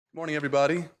Good morning,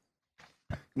 everybody.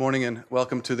 Good morning and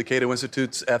welcome to the Cato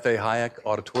Institute's F.A. Hayek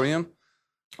Auditorium.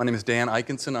 My name is Dan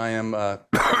Eikenson. I am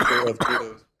director of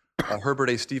Cato's Herbert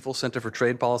A. Stiefel Center for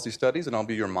Trade Policy Studies, and I'll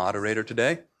be your moderator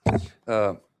today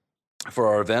for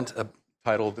our event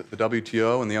titled The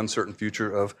WTO and the Uncertain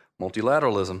Future of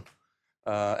Multilateralism.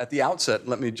 At the outset,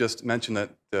 let me just mention that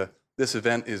this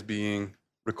event is being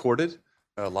recorded,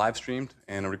 live streamed,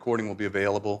 and a recording will be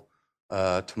available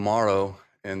tomorrow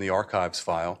in the archives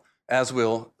file, as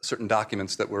will certain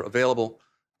documents that were available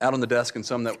out on the desk and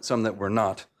some that were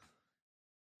not.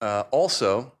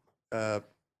 Also,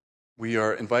 we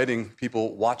are inviting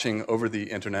people watching over the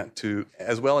internet to,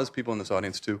 as well as people in this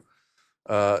audience, to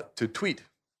tweet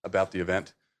about the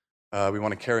event. We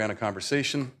want to carry on a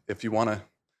conversation. If you want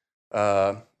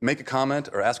to make a comment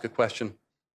or ask a question,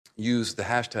 use the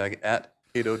hashtag at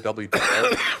CatoWTO,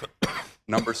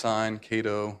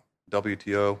 #Cato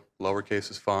WTO, lowercase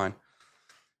is fine.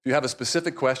 If you have a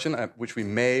specific question, which we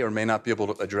may or may not be able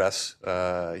to address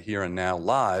here and now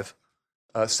live,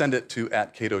 send it to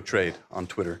 @CatoTrade on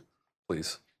Twitter,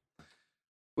 please.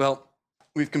 Well,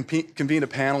 we've convened a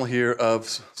panel here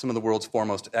of some of the world's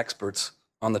foremost experts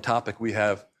on the topic. We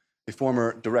have a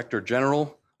former Director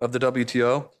General of the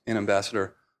WTO in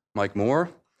Ambassador Mike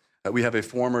Moore. We have a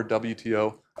former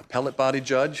WTO appellate body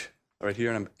judge right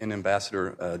here in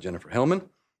Ambassador Jennifer Hillman.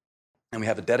 And we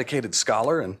have a dedicated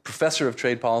scholar and professor of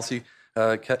trade policy,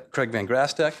 Craig Van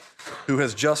Grastek, who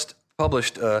has just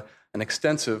published an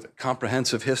extensive,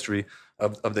 comprehensive history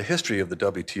of the history of the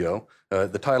WTO,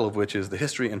 the title of which is The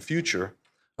History and Future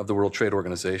of the World Trade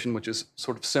Organization, which is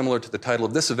sort of similar to the title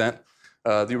of this event.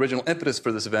 The original impetus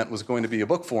for this event was going to be a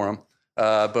book forum,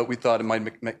 but we thought it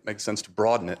might make sense to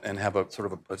broaden it and have a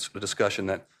sort of a discussion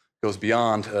that goes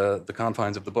beyond the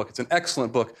confines of the book. It's an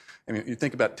excellent book. I mean, you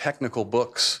think about technical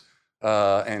books,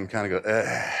 and kind of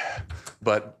go,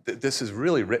 but this is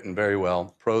really written very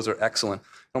well. Prose are excellent. It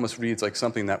almost reads like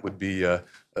something that would be an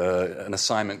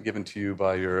assignment given to you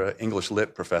by your English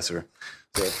lit professor.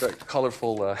 So very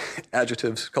colorful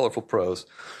adjectives, colorful prose.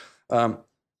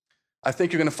 I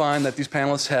think you're going to find that these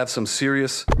panelists have some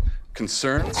serious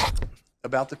concerns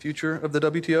about the future of the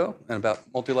WTO and about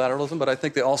multilateralism, but I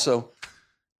think they also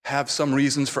have some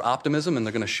reasons for optimism, and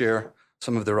they're going to share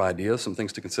some of their ideas, some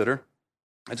things to consider.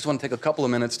 I just want to take a couple of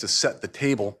minutes to set the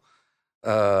table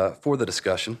for the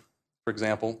discussion. For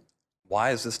example,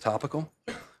 why is this topical?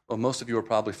 Well, most of you are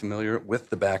probably familiar with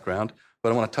the background,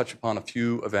 but I want to touch upon a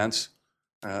few events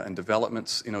and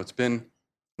developments. You know, it's been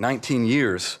 19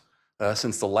 years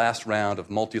since the last round of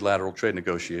multilateral trade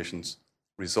negotiations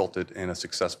resulted in a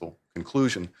successful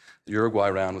conclusion. The Uruguay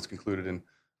round was concluded in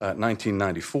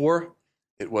 1994.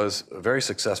 It was a very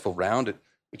successful round. It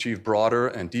achieved broader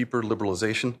and deeper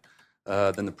liberalization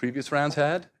than the previous rounds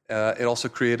had. It also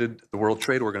created the World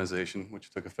Trade Organization,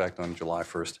 which took effect on January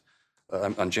 1st,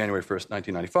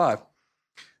 1995.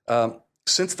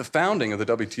 Since the founding of the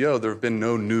WTO, there have been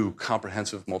no new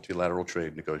comprehensive multilateral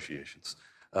trade negotiations.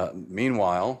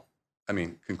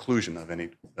 Conclusion of any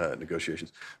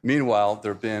negotiations. Meanwhile,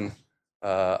 there have been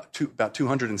about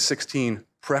 216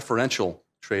 preferential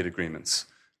trade agreements,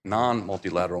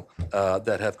 non-multilateral,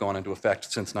 that have gone into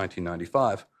effect since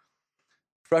 1995.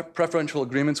 Preferential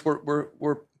agreements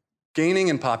were gaining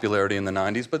in popularity in the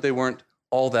 90s, but they weren't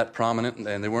all that prominent,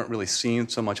 and they weren't really seen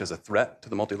so much as a threat to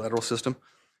the multilateral system.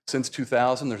 Since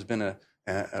 2000, there's been a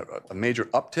major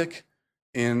uptick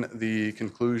in the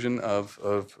conclusion of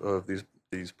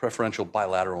these preferential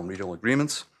bilateral and regional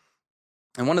agreements.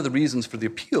 And one of the reasons for the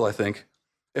appeal, I think,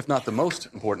 if not the most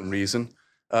important reason,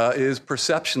 is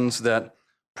perceptions that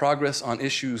progress on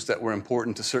issues that were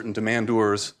important to certain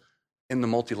demandeurs in the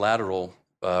multilateral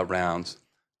rounds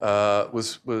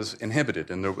was inhibited,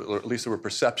 and or at least there were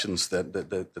perceptions that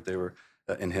they were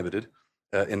inhibited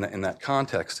in that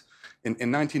context. In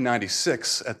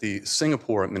 1996, at the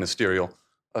Singapore Ministerial,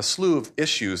 a slew of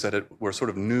issues that were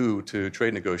sort of new to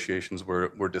trade negotiations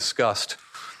were discussed,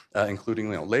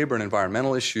 including labor and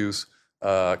environmental issues,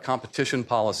 competition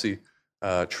policy,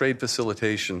 trade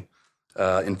facilitation,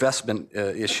 investment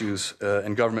issues,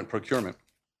 and government procurement.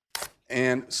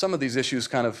 And some of these issues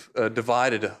kind of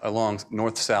divided along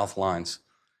north-south lines.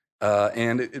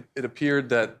 And it appeared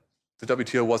that the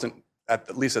WTO wasn't,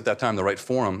 at least at that time, the right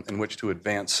forum in which to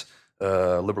advance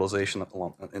liberalization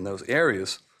in those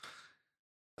areas.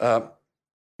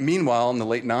 Meanwhile, in the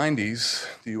late 90s,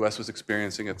 the U.S. was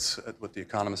experiencing what the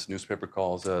Economist newspaper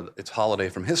calls its holiday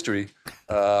from history.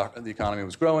 The economy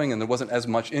was growing, and there wasn't as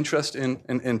much interest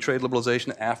in trade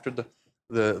liberalization after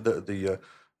the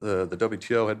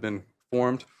WTO had been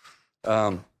formed.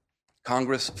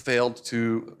 Congress failed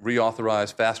to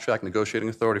reauthorize fast-track negotiating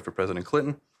authority for President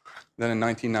Clinton. Then in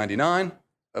 1999,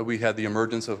 we had the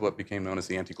emergence of what became known as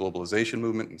the anti-globalization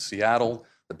movement in Seattle,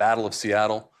 the Battle of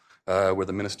Seattle, where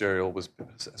the ministerial was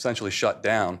essentially shut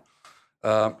down.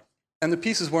 And the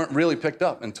pieces weren't really picked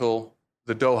up until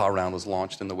the Doha round was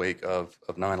launched in the wake of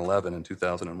 9/11 in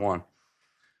 2001.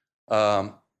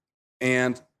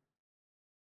 And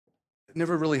it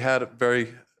never really had a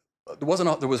very,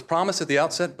 there was promise at the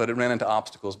outset, but it ran into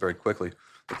obstacles very quickly.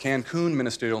 The Cancun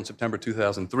ministerial in September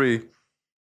 2003,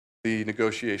 the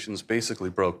negotiations basically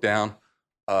broke down,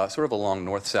 sort of along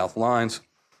north-south lines.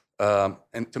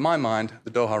 And to my mind,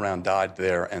 the Doha round died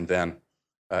there and then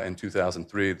in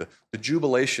 2003. The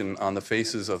jubilation on the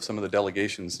faces of some of the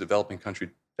delegations, developing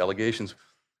country delegations,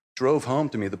 drove home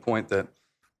to me the point that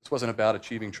this wasn't about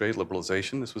achieving trade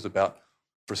liberalization. This was about,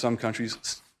 for some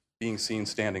countries, being seen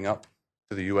standing up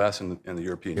to the U.S. and the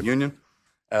European Union.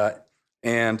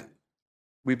 And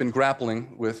we've been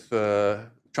grappling with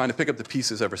trying to pick up the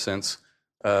pieces ever since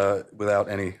without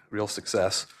any real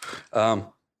success.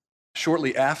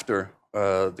 Shortly after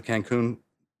the Cancun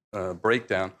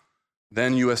breakdown,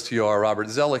 then USTR Robert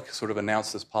Zoellick sort of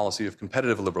announced this policy of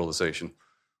competitive liberalization.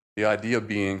 The idea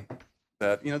being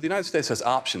that, the United States has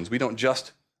options. We don't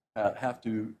just have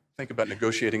to think about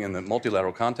negotiating in the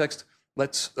multilateral context.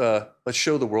 Let's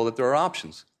show the world that there are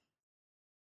options.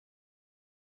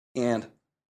 And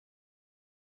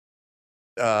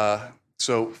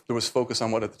so there was focus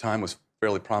on what at the time was a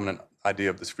fairly prominent idea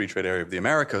of this free trade area of the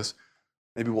Americas.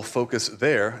 Maybe we'll focus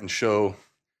there and show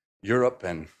Europe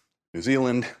and New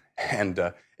Zealand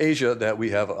and Asia that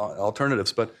we have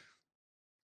alternatives. But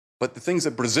the things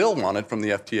that Brazil wanted from the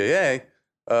FTAA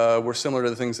were similar to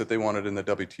the things that they wanted in the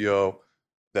WTO,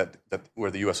 where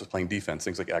the U.S. was playing defense,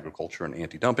 things like agriculture and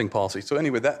anti-dumping policy. So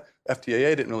anyway, that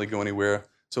FTAA didn't really go anywhere.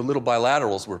 So little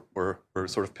bilaterals were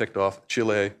sort of picked off: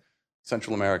 Chile,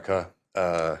 Central America,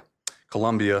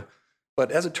 Colombia.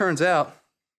 But as it turns out,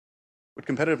 what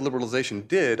competitive liberalization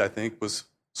did, I think, was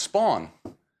spawn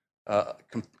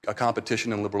a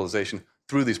competition and liberalization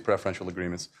through these preferential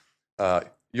agreements.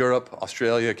 Europe,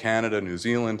 Australia, Canada, New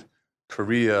Zealand,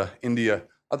 Korea, India,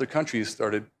 other countries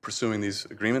started pursuing these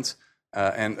agreements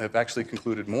and have actually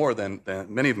concluded more than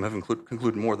many of them have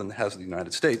concluded more than has the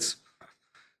United States.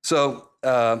 So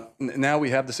now we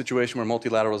have the situation where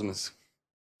multilateralism is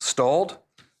stalled.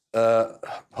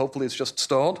 Hopefully it's just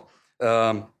stalled.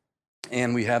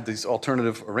 And we have these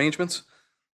alternative arrangements.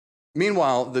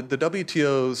 Meanwhile, the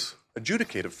WTO's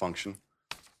adjudicative function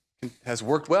has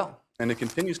worked well, and it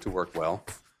continues to work well.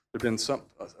 There have been some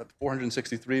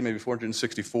 463, maybe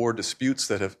 464 disputes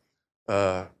that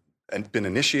have been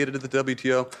initiated at the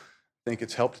WTO. I think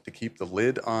it's helped to keep the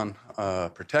lid on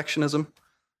protectionism.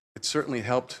 It certainly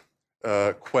helped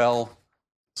quell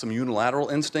some unilateral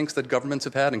instincts that governments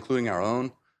have had, including our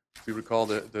own. If you recall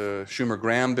the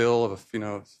Schumer-Graham bill of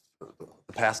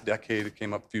the past decade, it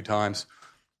came up a few times.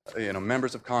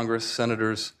 Members of Congress,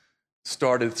 senators,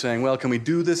 started saying, well, can we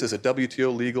do this? Is it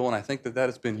WTO legal? And I think that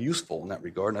has been useful in that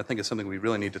regard, and I think it's something we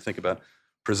really need to think about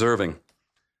preserving.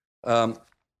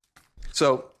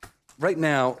 So right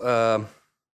now,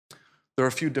 there are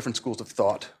a few different schools of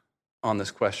thought on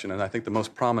this question, and I think the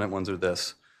most prominent ones are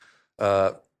this.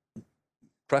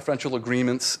 Preferential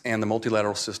agreements and the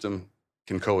multilateral system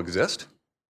can coexist.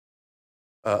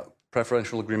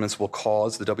 Preferential agreements will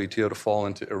cause the WTO to fall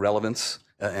into irrelevance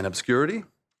and obscurity.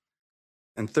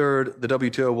 And third, the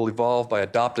WTO will evolve by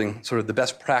adopting sort of the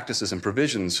best practices and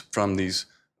provisions from these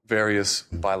various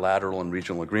bilateral and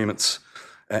regional agreements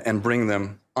and bring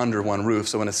them under one roof.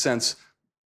 So in a sense,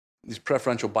 these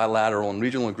preferential bilateral and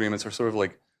regional agreements are sort of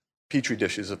like petri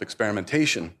dishes of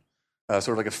experimentation, sort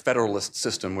of like a federalist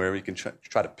system where we can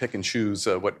try to pick and choose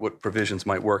what provisions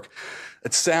might work.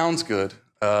 It sounds good,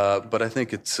 but I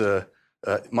think it's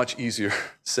much easier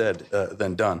said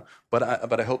than done.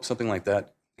 But I hope something like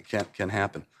that can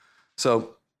happen.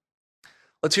 So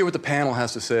let's hear what the panel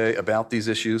has to say about these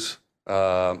issues.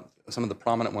 Some of the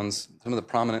prominent ones, some of the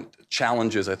prominent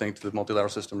challenges, I think, to the multilateral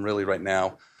system really right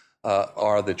now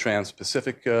are the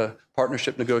Trans-Pacific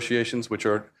Partnership negotiations, which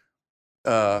are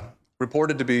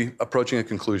reported to be approaching a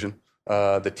conclusion,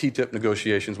 the TTIP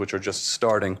negotiations, which are just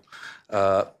starting.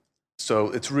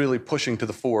 So it's really pushing to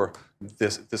the fore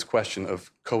this question of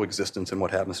coexistence and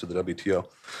what happens to the WTO.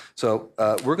 So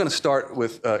we're going to start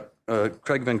with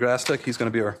Craig Van Grastek. He's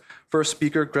going to be our first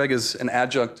speaker. Craig is an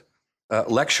adjunct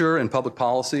lecturer in public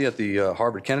policy at the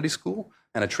Harvard Kennedy School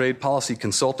and a trade policy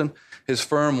consultant. His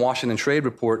firm, Washington Trade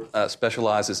Report,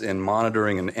 specializes in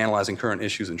monitoring and analyzing current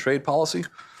issues in trade policy.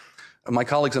 My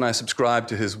colleagues and I subscribe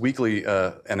to his weekly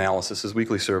analysis, his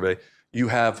weekly survey. You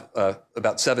have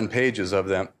about 7 pages of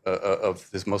them of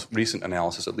this most recent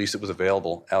analysis. At least it was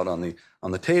available out on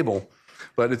the table,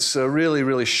 but it's a really,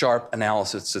 really sharp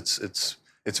analysis.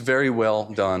 It's very well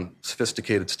done,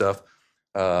 sophisticated stuff.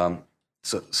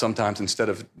 So sometimes instead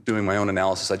of doing my own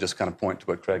analysis, I just kind of point to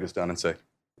what Craig has done and say,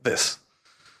 this.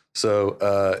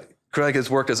 So Craig has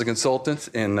worked as a consultant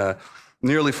in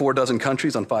nearly 4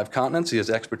 countries on 5 continents. He has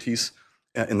expertise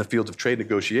in the fields of trade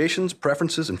negotiations,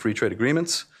 preferences, and free trade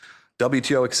agreements,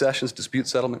 WTO accessions, dispute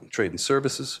settlement, trade and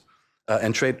services,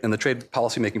 and the trade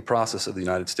policymaking process of the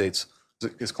United States.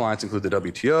 His clients include the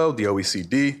WTO, the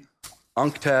OECD,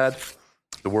 UNCTAD,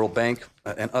 the World Bank,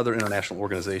 and other international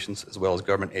organizations, as well as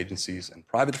government agencies and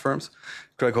private firms.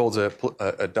 Craig holds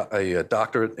a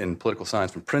doctorate in political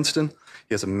science from Princeton.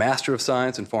 He has a Master of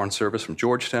Science in Foreign Service from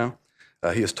Georgetown.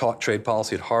 He has taught trade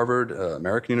policy at Harvard,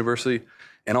 American University,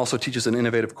 and also teaches an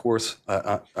innovative course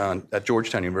at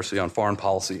Georgetown University on foreign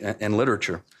policy and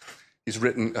literature. He's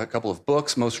written a couple of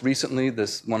books, most recently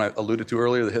this one I alluded to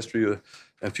earlier, The History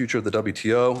and Future of the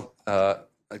WTO.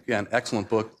 Again, excellent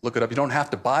book. Look it up. You don't have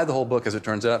to buy the whole book, as it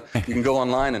turns out. You can go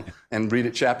online and read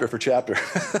it chapter for chapter.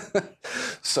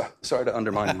 Sorry to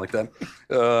undermine him like that.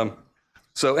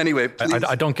 So anyway, please,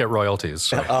 I don't get royalties.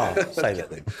 So. Say that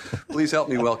then. Please help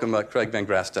me welcome Craig Van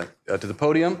Graaste to the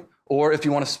podium. Or if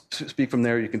you want to speak from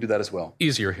there, you can do that as well.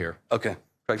 Easier here. Okay.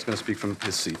 Craig's going to speak from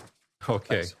his seat.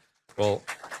 Okay. Thanks. Well,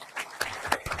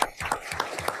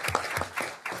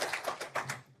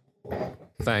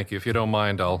 thank you. If you don't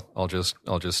mind, I'll just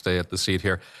stay at the seat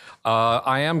here.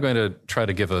 I am going to try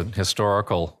to give a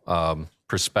historical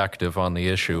perspective on the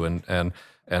issue and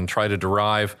try to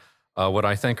derive what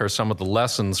I think are some of the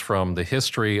lessons from the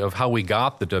history of how we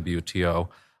got the WTO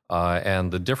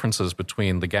and the differences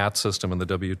between the GATT system and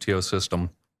the WTO system.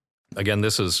 Again,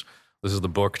 this is the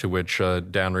book to which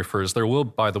Dan refers. There will,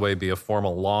 by the way, be a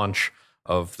formal launch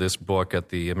of this book at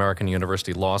the American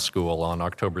University Law School on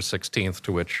October 16th,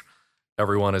 to which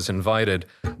everyone is invited.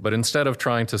 But instead of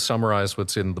trying to summarize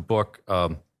what's in the book,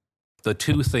 the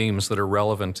 2 themes that are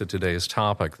relevant to today's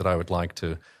topic that I would like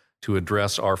to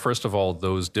address are, first of all,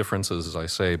 those differences, as I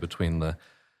say, between the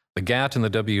GATT and the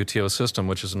WTO system,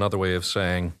 which is another way of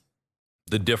saying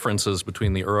the differences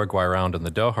between the Uruguay round and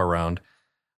the Doha round,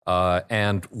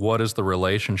 and what is the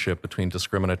relationship between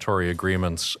discriminatory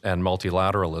agreements and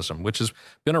multilateralism, which has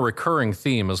been a recurring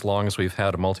theme as long as we've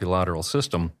had a multilateral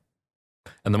system.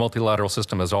 And the multilateral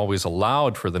system has always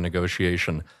allowed for the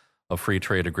negotiation of free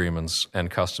trade agreements and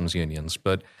customs unions.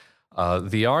 But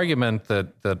the argument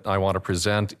that I want to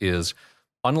present is,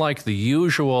 unlike the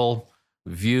usual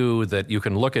view that you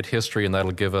can look at history and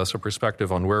that'll give us a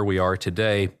perspective on where we are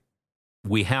today,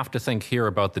 we have to think here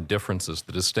about the differences,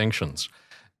 the distinctions.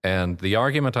 And the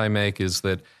argument I make is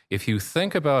that if you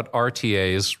think about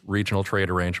RTAs, regional trade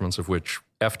arrangements, of which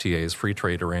FTAs, free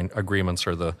trade agreements,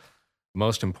 are the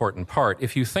most important part,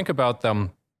 if you think about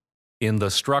them in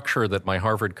the structure that my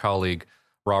Harvard colleague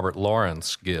Robert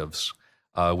Lawrence gives,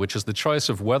 which is the choice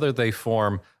of whether they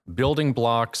form building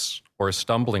blocks or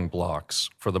stumbling blocks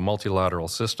for the multilateral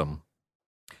system.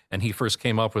 And he first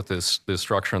came up with this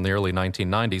structure in the early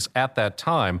 1990s. At that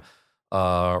time,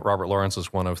 Robert Lawrence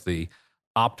is one of the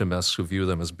optimists who view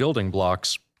them as building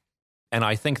blocks, and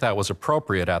I think that was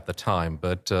appropriate at the time.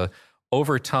 But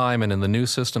over time and in the new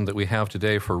system that we have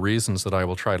today, for reasons that I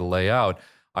will try to lay out,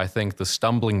 I think the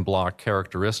stumbling block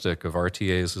characteristic of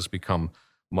RTAs has become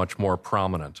much more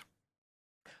prominent.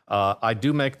 I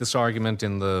do make this argument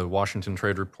in the Washington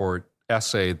Trade Report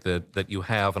essay that you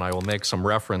have, and I will make some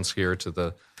reference here to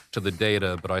the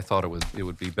data, but I thought it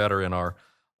would be better in our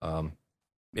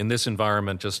in this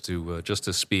environment just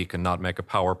to speak and not make a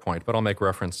PowerPoint. But I'll make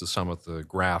reference to some of the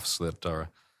graphs that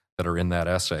are in that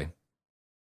essay.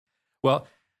 Well,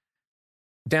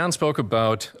 Dan spoke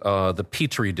about the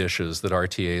petri dishes that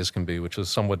RTAs can be, which is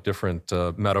a somewhat different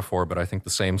metaphor, but I think the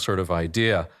same sort of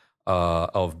idea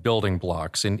of building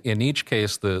blocks. In each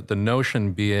case, the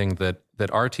notion being that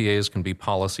RTAs can be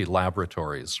policy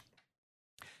laboratories.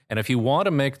 And if you want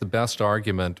to make the best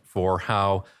argument for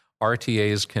how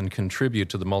RTAs can contribute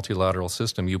to the multilateral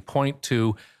system, you point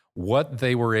to what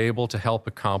they were able to help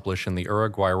accomplish in the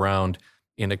Uruguay round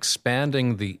in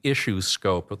expanding the issue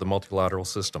scope of the multilateral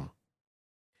system.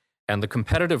 And the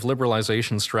competitive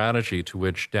liberalization strategy to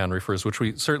which Dan refers, which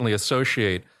we certainly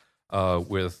associate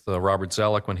with Robert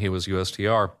Zoellick when he was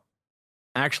USTR,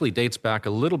 actually dates back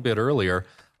a little bit earlier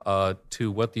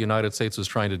to what the United States was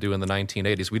trying to do in the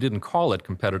 1980s. We didn't call it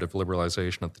competitive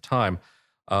liberalization at the time,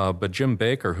 but Jim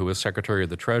Baker, who was Secretary of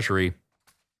the Treasury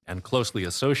and closely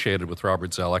associated with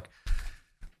Robert Zoellick,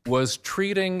 was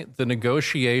treating the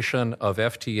negotiation of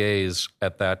FTAs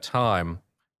at that time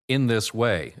in this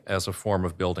way as a form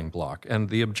of building block. And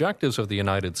the objectives of the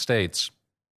United States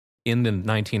in the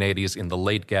 1980s, in the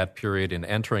late GATT period, in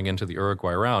entering into the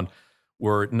Uruguay round,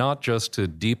 were not just to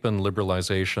deepen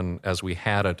liberalization as we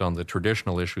had it on the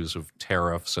traditional issues of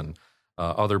tariffs and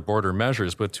other border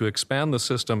measures, but to expand the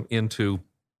system into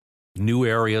new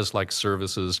areas like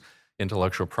services,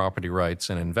 intellectual property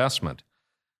rights, and investment.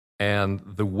 And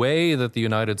the way that the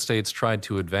United States tried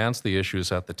to advance the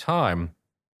issues at the time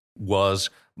was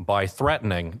by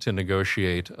threatening to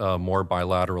negotiate more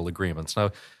bilateral agreements. Now,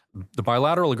 the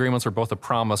bilateral agreements are both a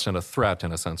promise and a threat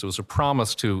in a sense. It was a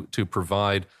promise to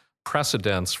provide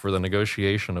precedents for the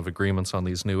negotiation of agreements on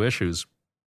these new issues,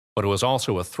 but it was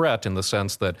also a threat in the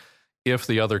sense that if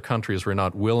the other countries were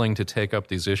not willing to take up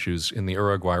these issues in the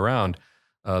Uruguay round,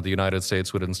 the United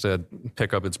States would instead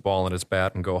pick up its ball and its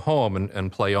bat and go home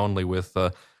and play only with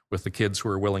the kids who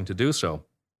were willing to do so.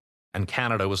 And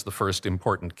Canada was the first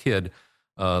important kid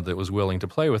that was willing to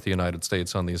play with the United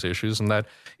States on these issues, and that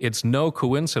it's no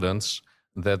coincidence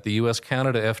that the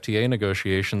U.S.-Canada FTA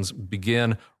negotiations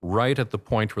begin right at the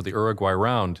point where the Uruguay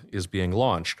round is being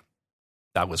launched.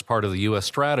 That was part of the U.S.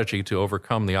 strategy to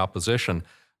overcome the opposition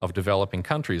of developing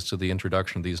countries to the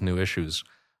introduction of these new issues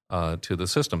to the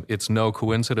system. It's no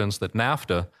coincidence that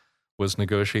NAFTA was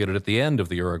negotiated at the end of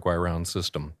the Uruguay round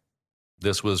system.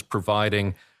 This was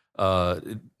providing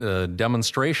a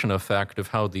demonstration effect of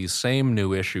how these same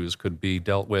new issues could be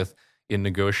dealt with in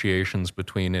negotiations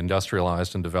between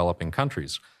industrialized and developing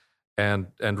countries.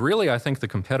 And really, I think the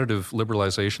competitive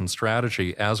liberalization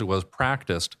strategy, as it was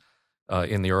practiced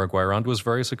in the Uruguay round, was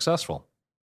very successful.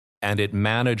 And it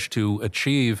managed to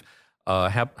achieve,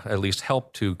 at least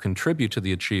help to contribute to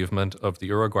the achievement of the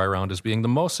Uruguay round as being the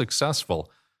most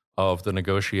successful of the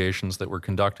negotiations that were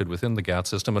conducted within the GATT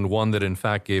system, and one that in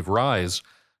fact gave rise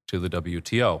to the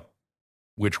WTO,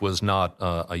 which was not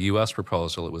a U.S.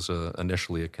 proposal. It was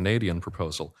initially a Canadian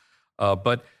proposal.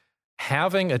 But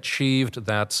having achieved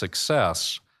that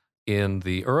success in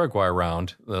the Uruguay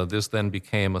round, this then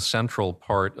became a central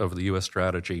part of the U.S.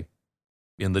 strategy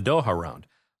in the Doha round,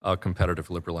 competitive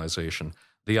liberalization.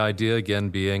 The idea, again,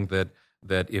 being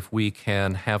that if we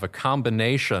can have a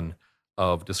combination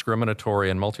of discriminatory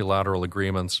and multilateral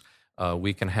agreements,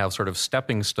 we can have sort of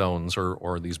stepping stones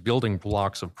or these building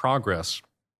blocks of progress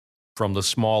from the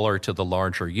smaller to the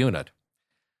larger unit.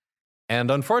 And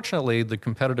unfortunately, the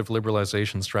competitive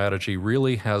liberalization strategy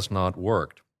really has not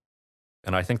worked.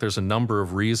 And I think there's a number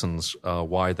of reasons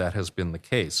why that has been the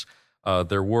case.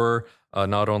 There were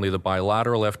not only the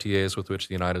bilateral FTAs with which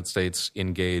the United States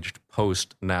engaged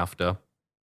post-NAFTA,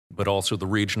 but also the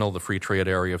regional, the free trade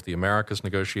area of the Americas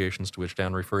negotiations to which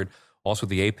Dan referred, also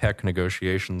the APEC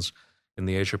negotiations in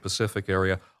the Asia-Pacific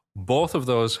area. Both of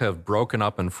those have broken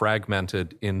up and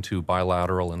fragmented into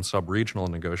bilateral and sub-regional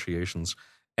negotiations.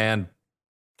 And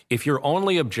if your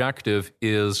only objective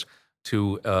is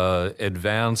to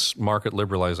advance market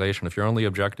liberalization, if your only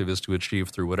objective is to achieve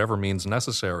through whatever means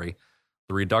necessary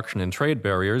the reduction in trade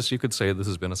barriers, you could say this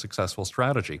has been a successful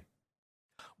strategy.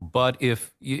 But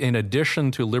if, in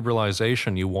addition to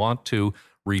liberalization, you want to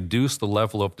reduce the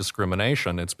level of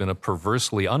discrimination, it's been a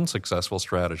perversely unsuccessful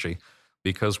strategy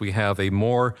because we have a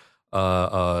more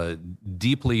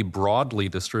deeply, broadly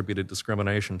distributed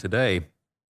discrimination today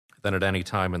than at any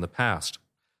time in the past.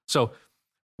 So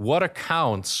what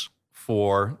accounts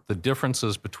for the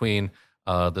differences between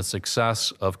the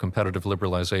success of competitive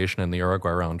liberalization in the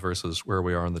Uruguay round versus where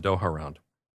we are in the Doha round?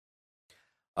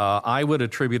 I would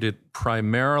attribute it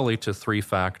primarily to three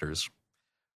factors.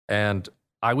 And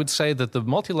I would say that the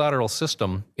multilateral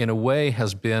system, in a way,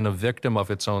 has been a victim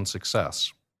of its own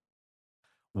success.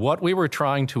 What we were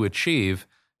trying to achieve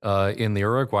in the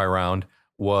Uruguay round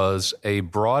was a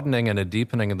broadening and a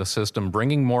deepening of the system,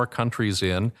 bringing more countries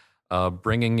in,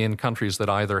 bringing in countries that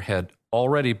either had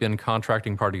already been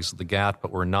contracting parties to the GATT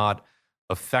but were not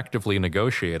effectively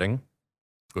negotiating,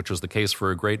 which was the case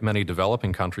for a great many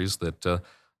developing countries that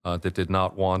did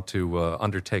not want to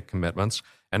undertake commitments,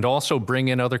 and also bring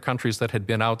in other countries that had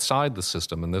been outside the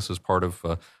system. And this is part of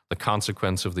the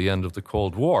consequence of the end of the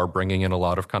Cold War, bringing in a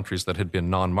lot of countries that had been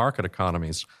non-market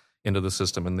economies into the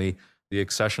system. And the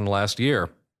accession last year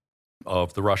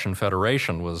of the Russian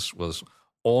Federation was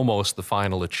almost the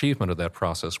final achievement of that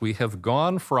process. We have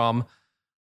gone from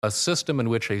a system in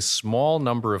which a small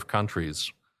number of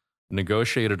countries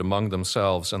negotiated among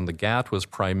themselves, and the GATT was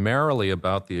primarily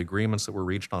about the agreements that were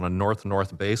reached on a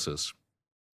north-north basis,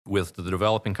 with the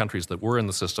developing countries that were in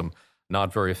the system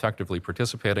not very effectively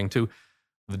participating, to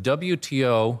the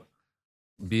WTO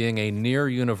being a near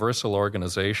universal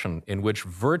organization in which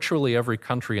virtually every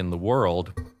country in the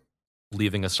world,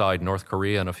 leaving aside North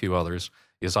Korea and a few others,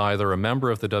 is either a member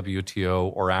of the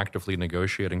WTO or actively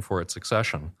negotiating for its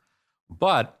accession.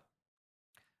 But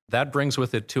that brings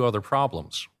with it two other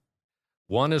problems.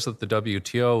 One is that the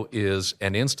WTO is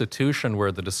an institution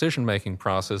where the decision-making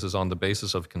process is on the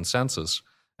basis of consensus,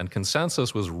 and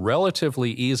consensus was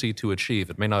relatively easy to achieve.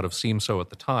 It may not have seemed so at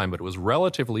the time, but it was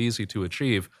relatively easy to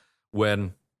achieve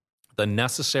when the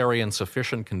necessary and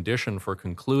sufficient condition for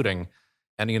concluding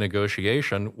any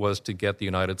negotiation was to get the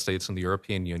United States and the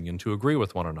European Union to agree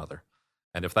with one another.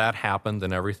 And if that happened,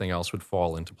 then everything else would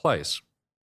fall into place.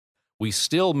 We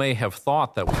still may have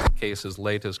thought that was the case as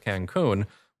late as Cancun,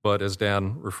 but as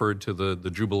Dan referred to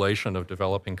the jubilation of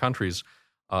developing countries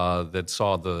that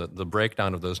saw the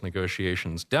breakdown of those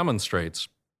negotiations demonstrates,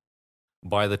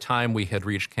 by the time we had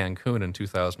reached Cancun in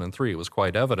 2003, it was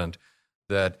quite evident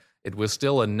that it was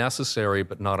still a necessary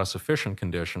but not a sufficient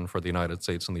condition for the United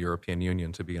States and the European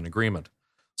Union to be in agreement.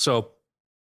 So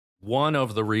one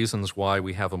of the reasons why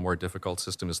we have a more difficult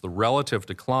system is the relative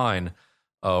decline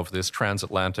of this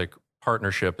transatlantic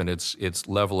partnership and its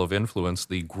level of influence,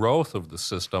 the growth of the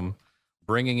system,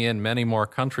 bringing in many more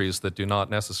countries that do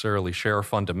not necessarily share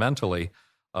fundamentally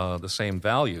the same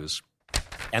values,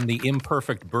 and the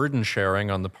imperfect burden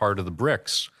sharing on the part of the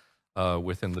BRICS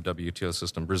within the WTO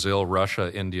system, Brazil,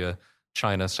 Russia, India,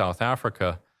 China, South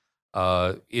Africa,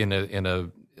 in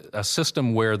a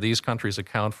system where these countries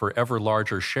account for ever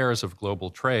larger shares of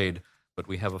global trade, but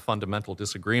we have a fundamental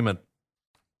disagreement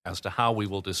as to how we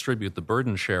will distribute the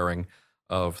burden sharing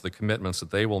of the commitments that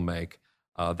they will make.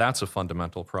 That's a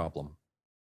fundamental problem.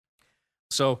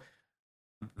 So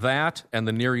that and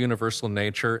the near universal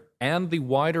nature and the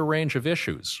wider range of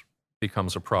issues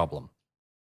becomes a problem.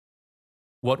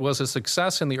 What was a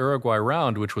success in the Uruguay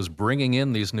round, which was bringing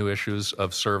in these new issues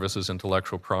of services,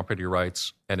 intellectual property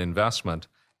rights, and investment,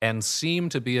 and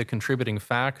seemed to be a contributing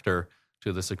factor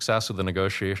to the success of the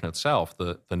negotiation itself,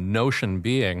 the notion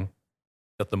being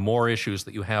that the more issues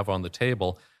that you have on the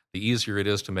table, the easier it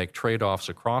is to make trade-offs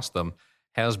across them,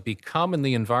 has become in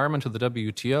the environment of the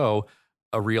WTO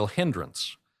a real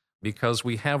hindrance, because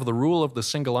we have the rule of the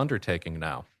single undertaking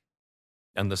now.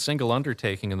 And the single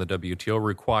undertaking in the WTO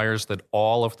requires that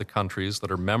all of the countries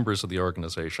that are members of the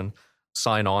organization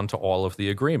sign on to all of the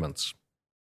agreements.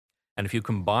 And if you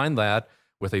combine that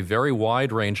with a very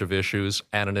wide range of issues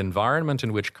and an environment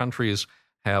in which countries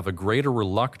have a greater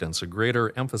reluctance, a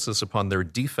greater emphasis upon their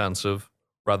defensive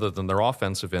rather than their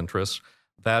offensive interests,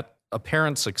 that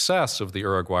apparent success of the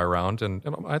Uruguay round, and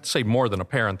I'd say more than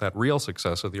apparent, that real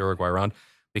success of the Uruguay round,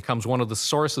 becomes one of the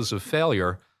sources of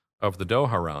failure of the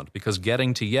Doha round, because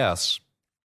getting to yes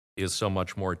is so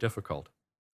much more difficult.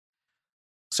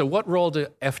 So what role do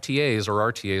FTAs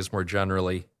or RTAs more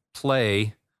generally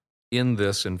play in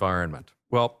this environment?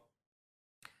 Well,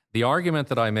 the argument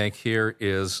that I make here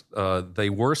is they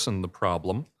worsen the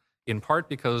problem, in part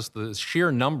because the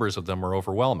sheer numbers of them are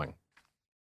overwhelming.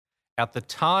 At the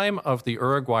time of the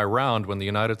Uruguay round, when the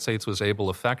United States was able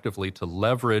effectively to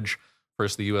leverage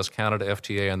first the U.S.-Canada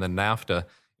FTA and then NAFTA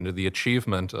into the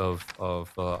achievement of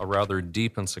a rather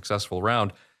deep and successful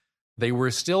round, they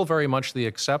were still very much the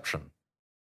exception.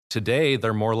 Today,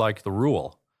 they're more like the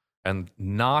rule, and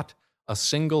not a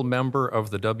single member of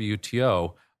the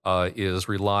WTO is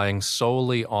relying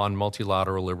solely on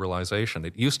multilateral liberalization.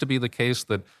 It used to be the case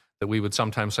that we would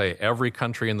sometimes say every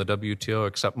country in the WTO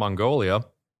except Mongolia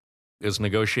is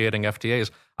negotiating FTAs.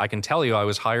 I can tell you I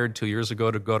was hired 2 years ago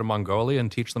to go to Mongolia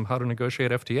and teach them how to negotiate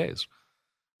FTAs,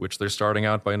 which they're starting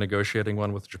out by negotiating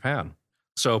one with Japan.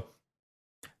 So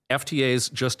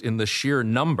FTAs, just in the sheer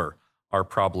number, are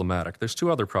problematic. There's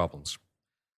two other problems.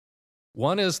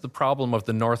 One is the problem of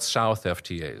the North-South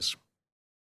FTAs.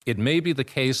 It may be the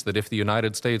case that if the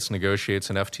United States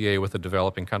negotiates an FTA with a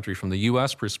developing country, from the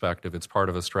U.S. perspective, it's part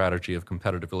of a strategy of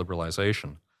competitive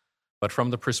liberalization. But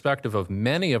from the perspective of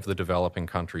many of the developing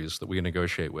countries that we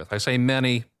negotiate with, I say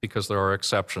many because there are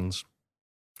exceptions.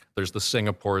 There's the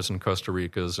Singapores and Costa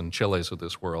Ricas and Chiles of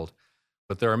this world.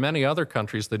 But there are many other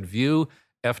countries that view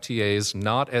FTAs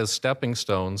not as stepping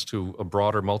stones to a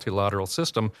broader multilateral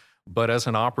system, but as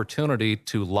an opportunity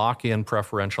to lock in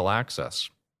preferential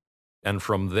access. And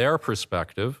from their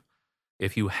perspective,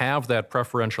 if you have that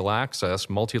preferential access,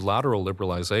 multilateral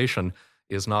liberalization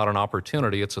is not an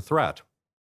opportunity, it's a threat.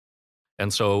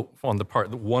 And so on the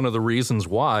part, one of the reasons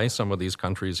why some of these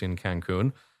countries in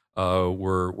Cancun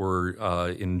were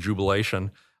in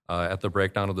jubilation at the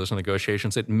breakdown of those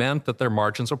negotiations, it meant that their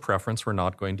margins of preference were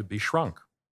not going to be shrunk.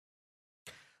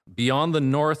 Beyond the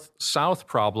North-South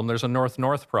problem, there's a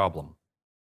North-North problem.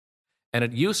 And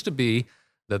it used to be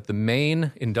that the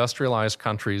main industrialized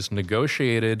countries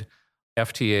negotiated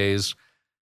FTAs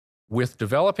with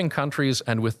developing countries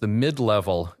and with the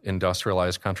mid-level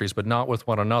industrialized countries, but not with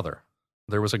one another.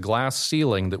 There was a glass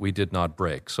ceiling that we did not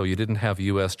break. So you didn't have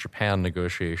U.S.-Japan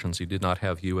negotiations. You did not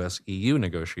have U.S.-EU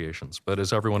negotiations. But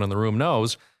as everyone in the room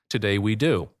knows, today we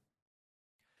do.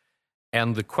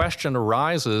 And the question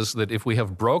arises that if we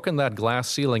have broken that glass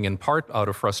ceiling in part out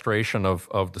of frustration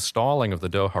of the stalling of the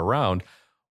Doha round,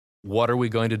 what are we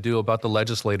going to do about the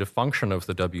legislative function of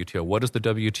the WTO? What is the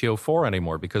WTO for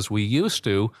anymore? Because we used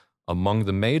to, among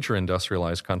the major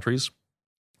industrialized countries,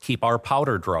 keep our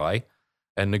powder dry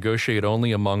and negotiate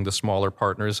only among the smaller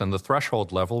partners, and the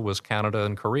threshold level was Canada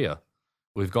and Korea.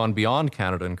 We've gone beyond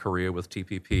Canada and Korea with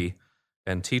TPP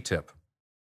and TTIP.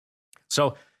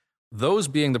 So those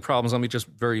being the problems, let me just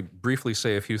very briefly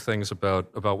say a few things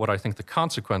about what I think the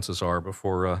consequences are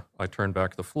before I turn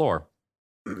back the floor.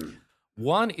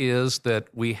 One is that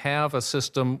we have a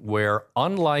system where,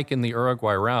 unlike in the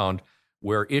Uruguay round,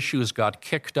 where issues got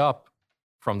kicked up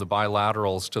from the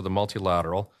bilaterals to the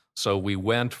multilateral, so we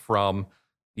went from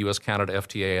U.S.-Canada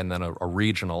FTA and then a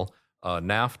regional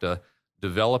NAFTA,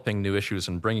 developing new issues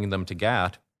and bringing them to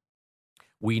GATT.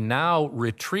 We now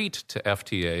retreat to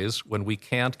FTAs when we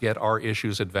can't get our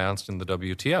issues advanced in the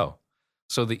WTO.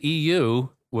 So the EU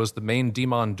was the main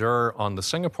demandeur on the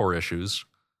Singapore issues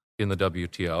in the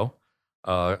WTO,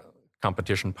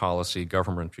 competition policy,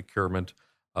 government procurement,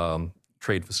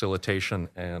 trade facilitation,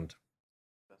 and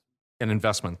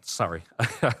investment. Sorry,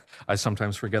 I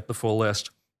sometimes forget the full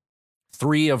list.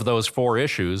 3 of those 4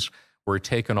 issues were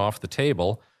taken off the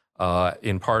table,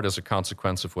 in part as a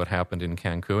consequence of what happened in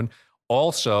Cancun.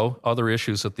 Also, other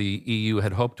issues that the EU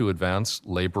had hoped to advance,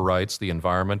 labor rights, the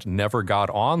environment, never got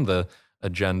on the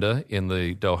agenda in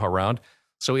the Doha round.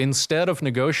 So instead of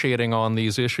negotiating on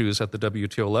these issues at the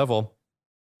WTO level,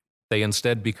 they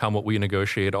instead become what we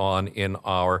negotiate on in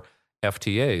our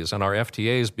FTAs. And our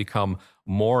FTAs become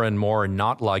more and more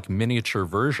not like miniature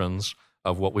versions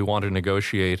of what we want to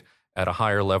negotiate at a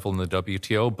higher level in the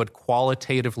WTO, but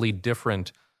qualitatively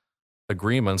different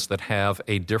agreements that have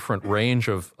a different range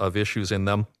of issues in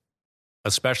them,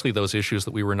 especially those issues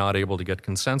that we were not able to get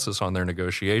consensus on their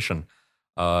negotiation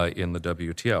in the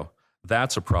WTO.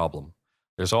 That's a problem.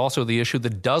 There's also the issue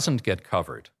that doesn't get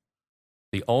covered.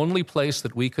 The only place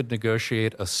that we could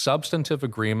negotiate a substantive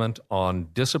agreement on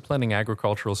disciplining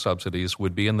agricultural subsidies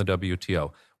would be in the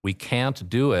WTO. We can't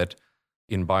do it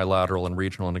in bilateral and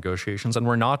regional negotiations, and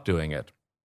we're not doing it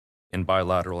in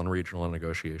bilateral and regional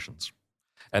negotiations.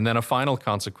 And then a final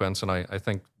consequence, and I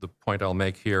think the point I'll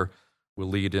make here will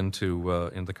lead into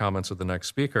in the comments of the next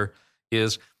speaker,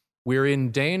 is we're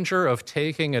in danger of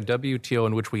taking a WTO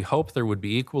in which we hope there would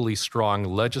be equally strong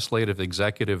legislative,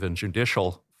 executive, and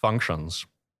judicial functions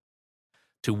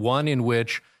to one in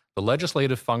which the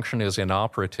legislative function is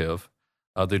inoperative,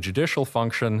 the judicial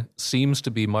function seems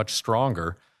to be much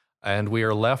stronger, and we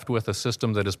are left with a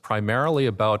system that is primarily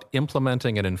about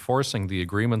implementing and enforcing the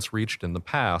agreements reached in the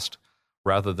past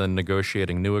rather than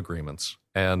negotiating new agreements.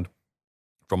 And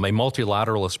from a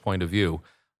multilateralist point of view,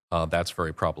 that's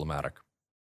very problematic.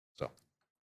 So,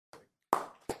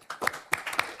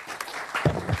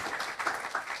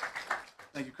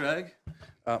 thank you, Craig.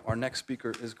 Our next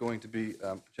speaker is going to be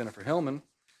Jennifer Hillman.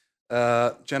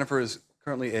 Jennifer is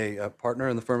currently a partner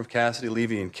in the firm of Cassidy,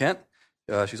 Levy & Kent.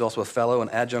 She's also a fellow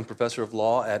and adjunct professor of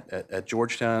law at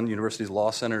Georgetown University's Law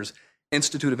Center's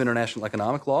Institute of International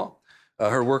Economic Law.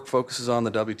 Her work focuses on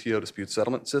the WTO dispute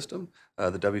settlement system,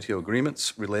 the WTO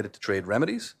agreements related to trade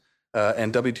remedies,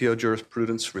 and WTO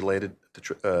jurisprudence related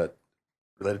to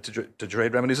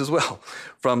trade remedies as well.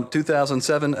 From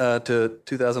 2007 to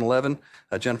 2011,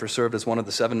 Jennifer served as one of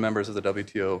the 7 members of the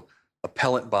WTO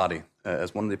appellate body,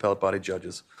 as one of the appellate body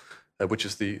judges, which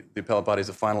is the appellate body is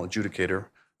the final adjudicator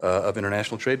of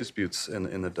international trade disputes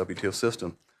in the WTO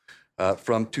system.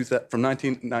 From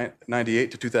 1998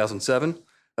 to 2007,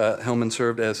 Hillman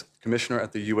served as commissioner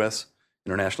at the U.S.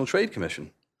 International Trade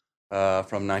Commission.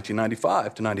 From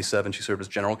 1995 to 97, she served as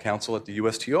general counsel at the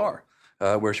USTR,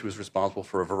 where she was responsible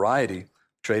for a variety of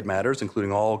trade matters,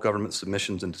 including all government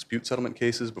submissions and dispute settlement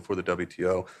cases before the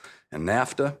WTO and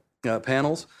NAFTA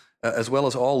panels, as well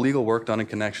as all legal work done in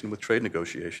connection with trade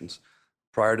negotiations.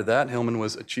 Prior to that, Hillman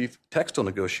was a chief textile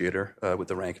negotiator with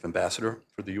the rank of ambassador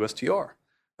for the USTR,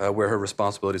 where her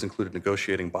responsibilities included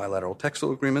negotiating bilateral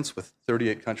textile agreements with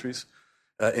 38 countries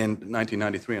in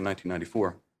 1993 and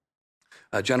 1994.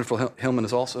 Jennifer Hillman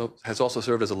has also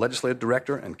served as a legislative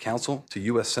director and counsel to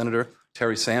U.S. Senator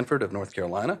Terry Sanford of North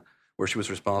Carolina, where she was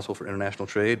responsible for international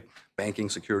trade, banking,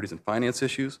 securities, and finance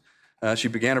issues. She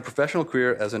began her professional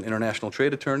career as an international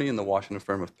trade attorney in the Washington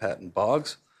firm of Patton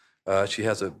Boggs. She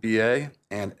has a BA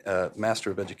and a Master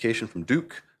of Education from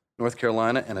Duke, North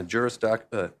Carolina, and a Juris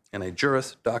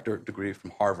Doctor degree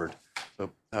from Harvard. So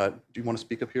do you want to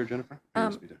speak up here, Jennifer?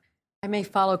 I may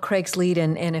follow Craig's lead,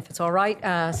 and if it's all right,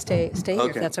 stay here,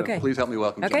 if that's okay. Please help me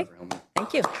welcome Jennifer Hillman.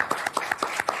 Thank you.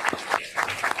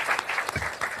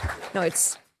 No,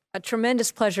 it's a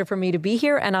tremendous pleasure for me to be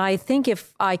here, and I think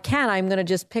if I can, I'm going to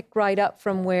just pick right up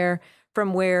from where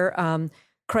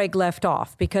Craig left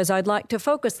off, because I'd like to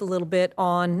focus a little bit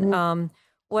on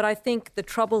what I think the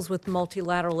troubles with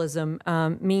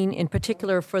multilateralism mean, in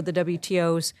particular for the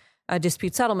WTO's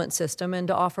dispute settlement system, and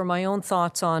to offer my own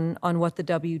thoughts on what the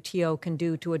WTO can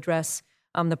do to address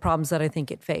the problems that I think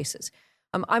it faces.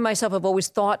 I myself have always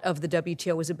thought of the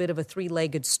WTO as a bit of a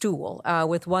three-legged stool,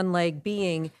 with one leg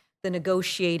being the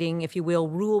negotiating, if you will,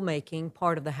 rulemaking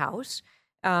part of the House,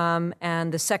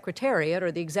 and the Secretariat,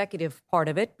 or the executive part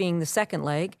of it, being the second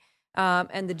leg,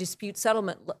 and the dispute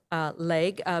settlement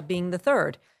leg being the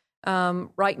third.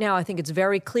 Right now, I think it's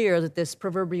very clear that this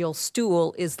proverbial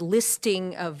stool is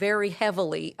listing very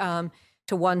heavily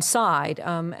to one side,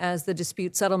 as the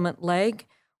dispute settlement leg,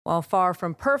 while far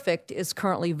from perfect, is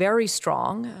currently very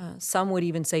strong. Some would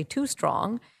even say too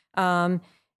strong.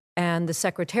 And the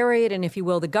Secretariat, and if you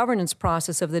will, the governance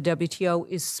process of the WTO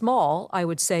is small, I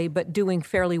would say, but doing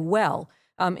fairly well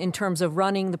in terms of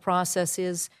running the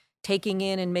processes, taking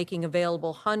in and making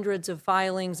available hundreds of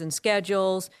filings and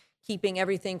schedules, keeping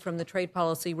everything from the trade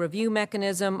policy review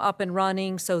mechanism up and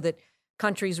running so that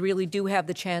countries really do have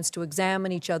the chance to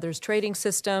examine each other's trading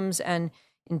systems and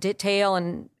in detail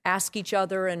and ask each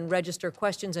other and register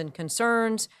questions and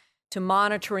concerns, to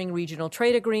monitoring regional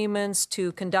trade agreements,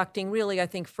 to conducting really, I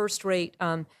think, first-rate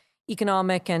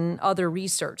economic and other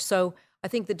research. So I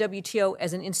think the WTO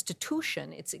as an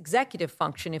institution, its executive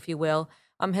function, if you will,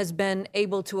 has been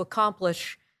able to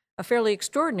accomplish a fairly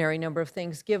extraordinary number of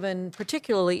things, given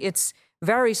particularly its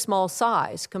very small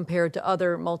size compared to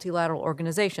other multilateral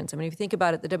organizations. I mean, if you think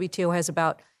about it, the WTO has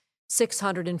about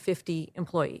 650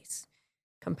 employees,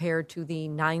 compared to the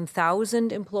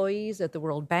 9,000 employees at the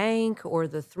World Bank or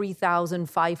the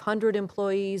 3,500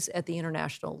 employees at the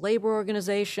International Labor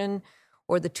Organization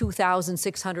or the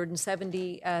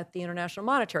 2,670 at the International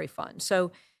Monetary Fund.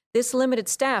 So this limited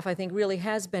staff, I think, really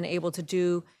has been able to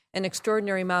do an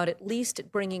extraordinary amount, at least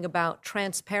at bringing about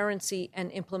transparency and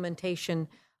implementation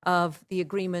of the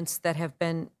agreements that have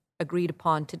been agreed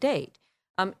upon to date.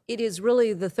 It is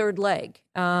really the third leg,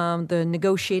 the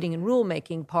negotiating and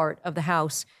rulemaking part of the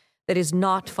House, that is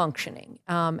not functioning.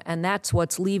 And that's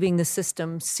what's leaving the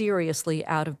system seriously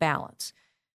out of balance.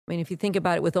 I mean, if you think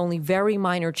about it, with only very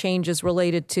minor changes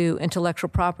related to intellectual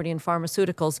property and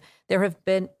pharmaceuticals, there have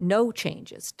been no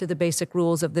changes to the basic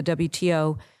rules of the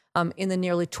WTO in the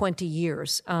nearly 20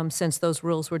 years since those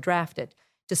rules were drafted,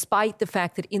 despite the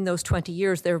fact that in those 20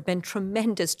 years there have been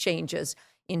tremendous changes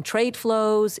in trade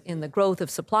flows, in the growth of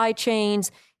supply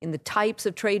chains, in the types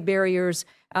of trade barriers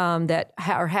that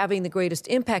are having the greatest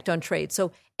impact on trade.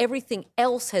 So everything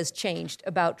else has changed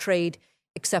about trade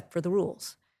except for the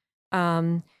rules.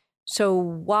 So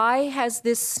why has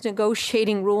this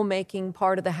negotiating rulemaking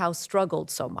part of the House struggled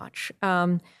so much?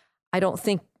 I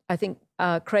think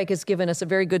Craig has given us a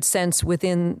very good sense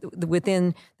within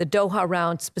the Doha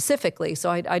round specifically, so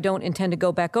I don't intend to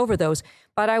go back over those.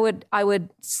 But I would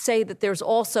say that there's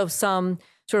also some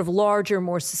sort of larger,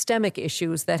 more systemic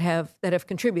issues that have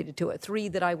contributed to it. Three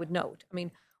that I would note. I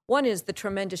mean, one is the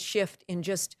tremendous shift in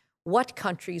just what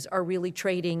countries are really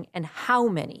trading and how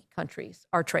many countries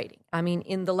are trading. I mean,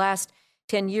 in the last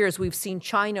 10 years, we've seen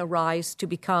China rise to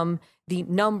become the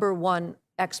number one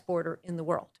exporter in the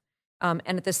world. And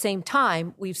at the same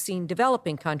time, we've seen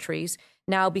developing countries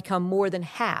now become more than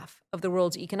half of the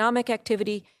world's economic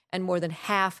activity and more than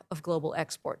half of global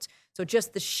exports. So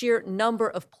just the sheer number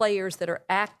of players that are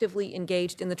actively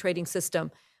engaged in the trading system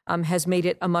has made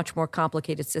it a much more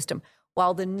complicated system,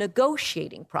 while the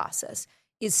negotiating process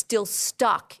is still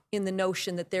stuck in the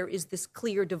notion that there is this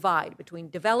clear divide between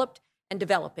developed and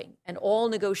developing, and all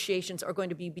negotiations are going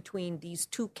to be between these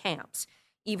two camps,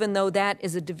 even though that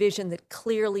is a division that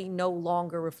clearly no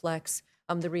longer reflects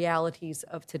the realities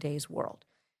of today's world.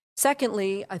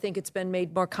 Secondly, I think it's been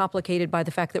made more complicated by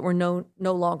the fact that we're no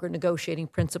longer negotiating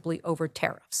principally over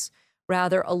tariffs.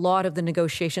 Rather, a lot of the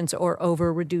negotiations are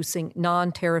over reducing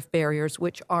non-tariff barriers,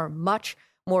 which are much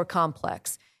more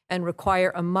complex and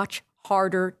require a much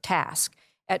harder task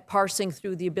at parsing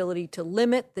through the ability to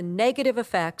limit the negative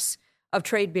effects of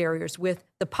trade barriers with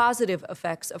the positive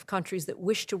effects of countries that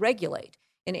wish to regulate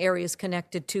in areas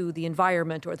connected to the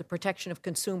environment or the protection of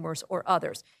consumers or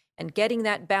others. And getting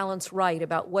that balance right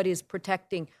about what is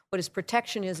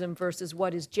protectionism versus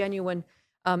what is genuine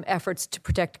efforts to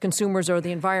protect consumers or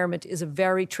the environment is a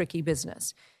very tricky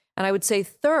business. And I would say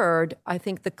third, I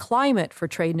think the climate for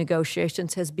trade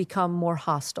negotiations has become more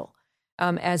hostile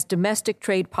as domestic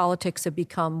trade politics have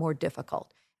become more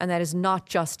difficult. And that is not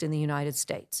just in the United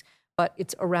States, but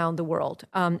it's around the world.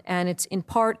 And it's in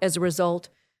part as a result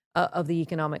of the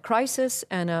economic crisis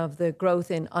and of the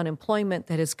growth in unemployment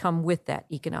that has come with that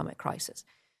economic crisis.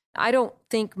 I don't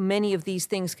think many of these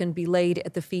things can be laid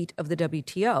at the feet of the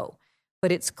WTO,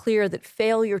 but it's clear that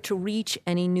failure to reach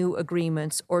any new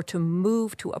agreements or to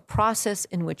move to a process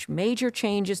in which major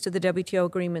changes to the WTO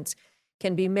agreements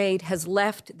can be made has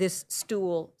left this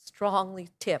stool strongly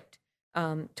tipped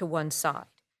to one side.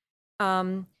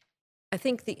 I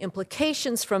think the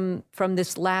implications from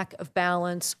this lack of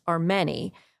balance are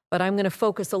many, but I'm going to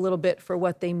focus a little bit for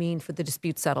what they mean for the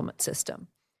dispute settlement system.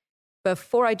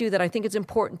 Before I do that, I think it's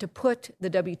important to put the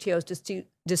WTO's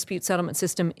dispute settlement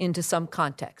system into some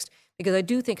context, because I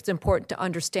do think it's important to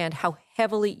understand how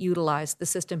heavily utilized the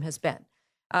system has been,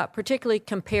 particularly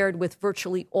compared with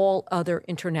virtually all other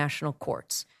international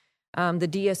courts. The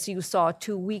DSU saw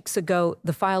 2 weeks ago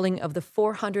the filing of the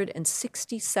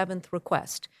 467th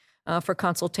request for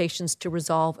consultations to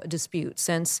resolve a dispute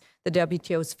since the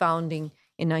WTO's founding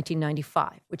in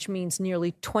 1995, which means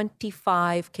nearly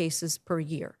 25 cases per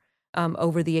year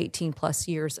over the 18-plus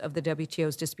years of the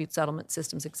WTO's dispute settlement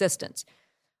system's existence.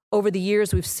 Over the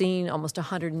years, we've seen almost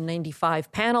 195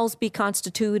 panels be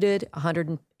constituted,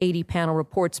 180 panel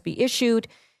reports be issued,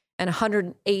 and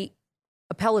 108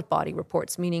 appellate body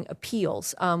reports, meaning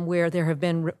appeals, where there have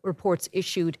been reports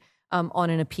issued on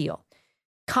an appeal.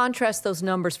 Contrast those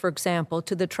numbers, for example,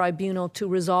 to the tribunal to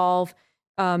resolve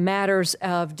matters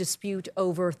of dispute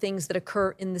over things that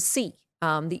occur in the sea.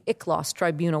 The ICLOS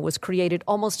tribunal was created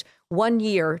almost 1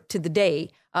 year to the day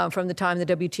from the time the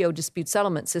WTO dispute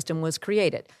settlement system was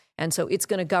created. And so it's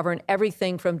going to govern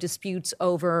everything from disputes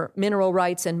over mineral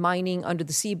rights and mining under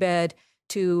the seabed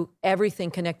to everything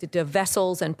connected to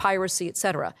vessels and piracy, et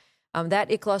cetera. That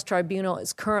ICLOS tribunal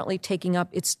is currently taking up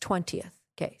its 20th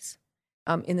case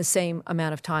in the same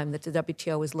amount of time that the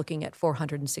WTO is looking at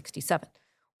 467.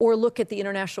 Or look at the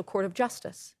International Court of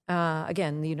Justice.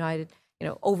 Again, the United,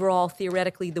 overall,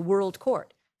 theoretically, the World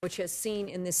Court, which has seen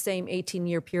in this same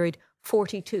 18-year period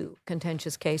 42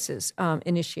 contentious cases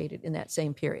initiated in that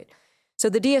same period.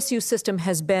 So the DSU system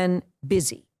has been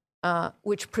busy,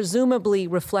 which presumably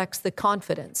reflects the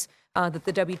confidence that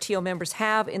the WTO members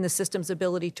have in the system's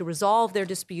ability to resolve their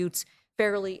disputes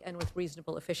fairly and with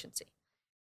reasonable efficiency.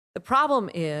 The problem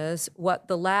is what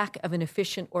the lack of an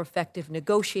efficient or effective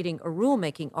negotiating or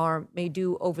rulemaking arm may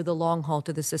do over the long haul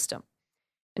to the system.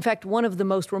 In fact, one of the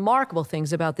most remarkable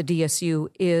things about the DSU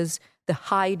is the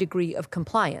high degree of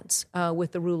compliance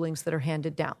with the rulings that are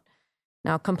handed down.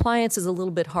 Now, compliance is a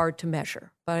little bit hard to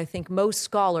measure, but I think most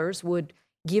scholars would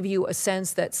give you a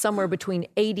sense that somewhere between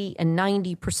 80 and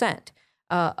 90%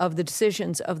 of the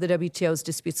decisions of the WTO's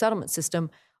dispute settlement system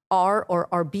are or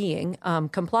are being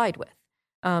complied with.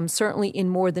 Certainly in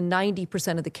more than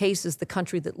 90% of the cases, the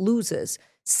country that loses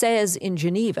says in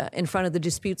Geneva, in front of the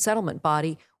dispute settlement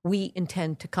body, we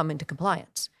intend to come into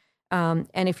compliance.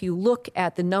 And if you look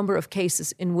at the number of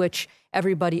cases in which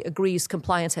everybody agrees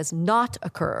compliance has not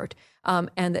occurred,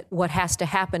 and that what has to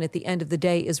happen at the end of the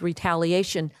day is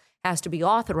retaliation has to be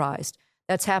authorized,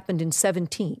 that's happened in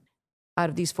 17 out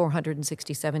of these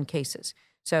 467 cases.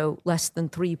 So less than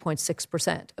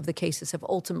 3.6% of the cases have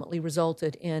ultimately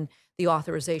resulted in the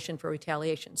authorization for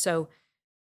retaliation. So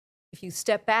if you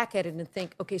step back at it and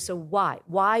think, okay, so why?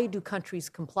 Why do countries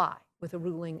comply with a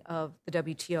ruling of the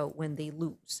WTO when they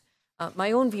lose?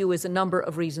 My own view is a number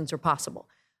of reasons are possible.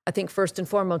 I think first and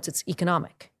foremost, it's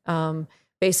economic.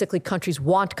 Basically, countries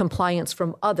want compliance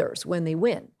from others when they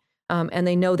win, and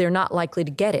they know they're not likely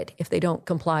to get it if they don't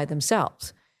comply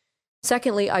themselves.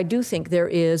 Secondly, I do think there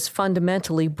is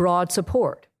fundamentally broad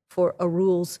support for a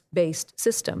rules-based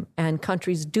system, and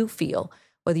countries do feel,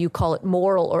 whether you call it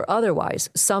moral or otherwise,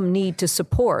 some need to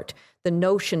support the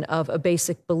notion of a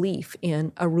basic belief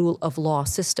in a rule of law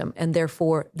system, and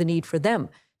therefore the need for them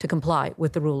to comply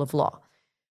with the rule of law.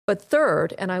 But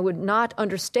third, and I would not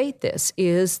understate this,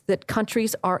 is that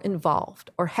countries are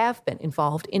involved or have been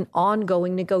involved in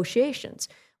ongoing negotiations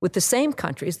with the same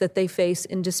countries that they face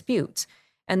in disputes.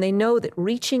 And they know that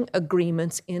reaching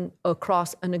agreements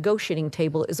across a negotiating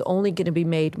table is only going to be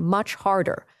made much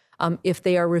harder if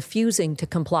they are refusing to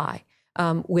comply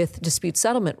with dispute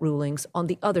settlement rulings on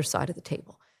the other side of the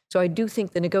table. So I do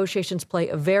think the negotiations play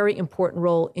a very important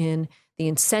role in the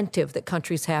incentive that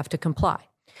countries have to comply.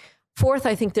 Fourth,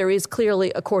 I think there is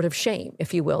clearly a court of shame,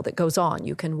 if you will, that goes on.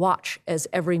 You can watch as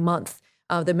every month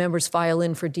the members file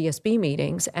in for DSB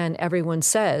meetings and everyone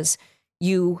says,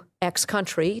 you, X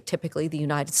country, typically the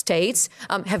United States,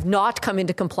 have not come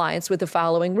into compliance with the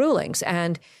following rulings.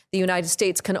 And the United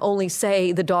States can only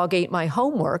say the dog ate my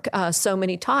homework so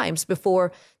many times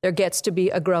before there gets to be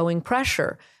a growing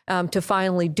pressure to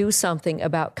finally do something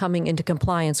about coming into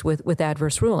compliance with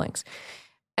adverse rulings.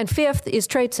 And fifth is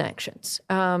trade sanctions.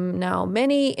 Now,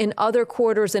 many in other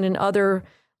quarters and in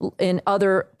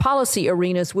other policy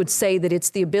arenas would say that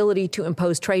it's the ability to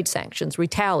impose trade sanctions,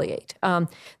 retaliate,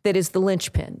 that is the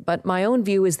linchpin. But my own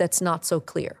view is that's not so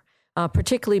clear,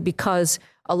 particularly because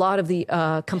a lot of the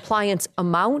compliance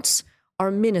amounts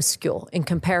are minuscule in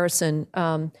comparison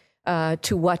to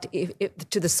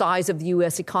the size of the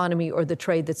U.S. economy or the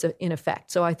trade that's in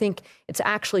effect. So I think it's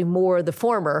actually more the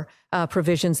former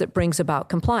provisions that brings about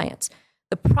compliance.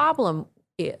 The problem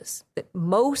is that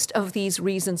most of these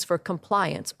reasons for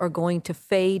compliance are going to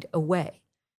fade away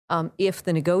if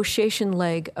the negotiation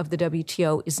leg of the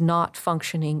WTO is not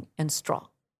functioning and strong.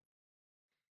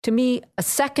 To me, a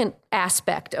second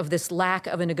aspect of this lack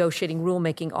of a negotiating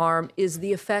rulemaking arm is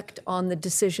the effect on the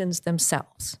decisions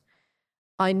themselves.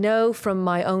 I know from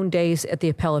my own days at the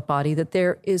appellate body that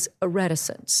there is a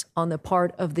reticence on the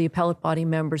part of the appellate body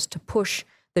members to push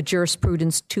the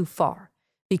jurisprudence too far,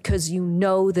 because you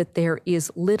know that there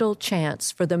is little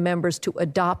chance for the members to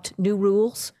adopt new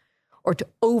rules or to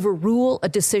overrule a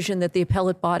decision that the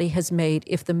appellate body has made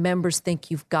if the members think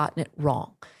you've gotten it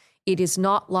wrong. It is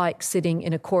not like sitting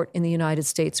in a court in the United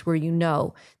States where you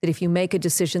know that if you make a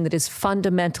decision that is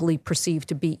fundamentally perceived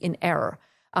to be in error,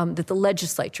 that the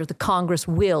legislature, the Congress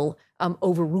will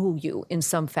overrule you in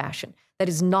some fashion. That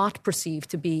is not perceived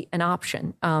to be an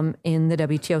option in the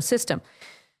WTO system.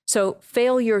 So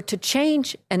failure to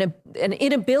change and an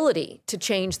inability to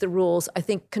change the rules, I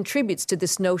think, contributes to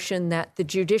this notion that the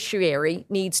judiciary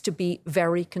needs to be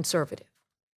very conservative.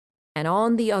 And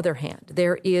on the other hand,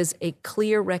 there is a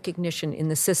clear recognition in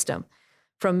the system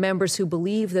from members who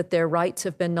believe that their rights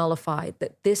have been nullified,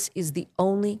 that this is the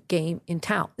only game in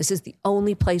town. This is the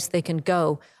only place they can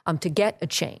go to get a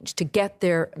change, to get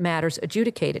their matters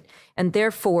adjudicated. And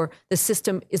therefore, the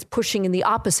system is pushing in the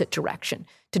opposite direction,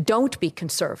 to don't be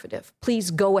conservative.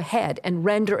 Please go ahead and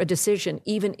render a decision,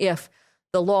 even if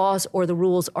the laws or the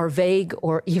rules are vague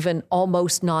or even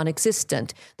almost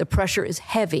non-existent. The pressure is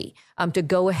heavy to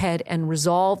go ahead and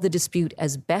resolve the dispute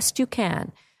as best you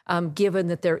can, given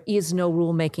that there is no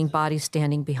rulemaking body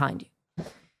standing behind you.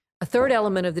 A third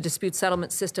element of the dispute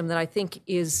settlement system that I think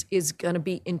is going to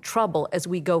be in trouble as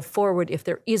we go forward if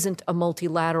there isn't a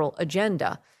multilateral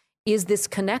agenda is this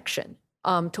connection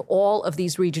to all of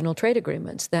these regional trade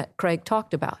agreements that Craig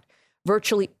talked about.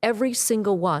 Virtually every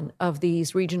single one of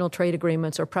these regional trade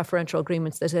agreements or preferential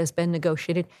agreements that has been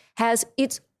negotiated has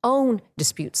its own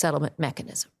dispute settlement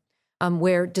mechanism,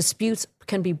 where disputes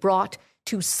can be brought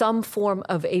to some form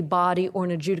of a body or an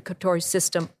adjudicatory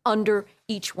system under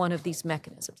each one of these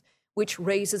mechanisms, which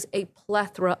raises a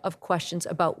plethora of questions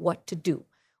about what to do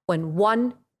when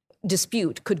one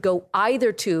dispute could go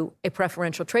either to a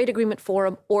preferential trade agreement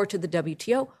forum or to the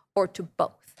WTO or to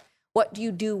both. What do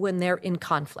you do when they're in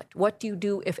conflict? What do you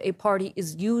do if a party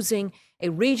is using a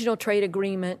regional trade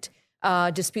agreement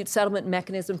dispute settlement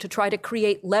mechanism to try to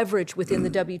create leverage within the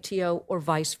WTO or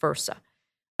vice versa?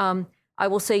 I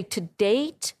will say to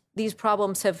date, these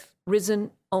problems have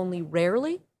risen only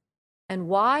rarely. And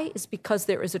why is because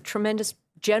there is a tremendous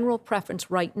general preference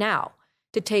right now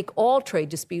to take all trade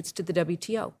disputes to the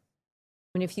WTO.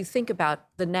 I mean, if you think about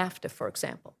the NAFTA, for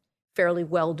example, fairly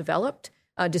well-developed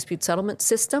dispute settlement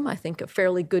system, I think a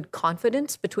fairly good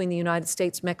confidence between the United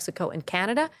States, Mexico, and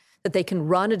Canada that they can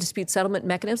run a dispute settlement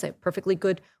mechanism. They have perfectly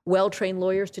good, well-trained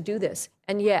lawyers to do this.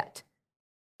 And yet,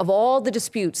 of all the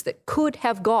disputes that could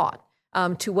have gone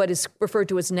to what is referred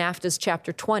to as NAFTA's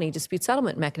Chapter 20 dispute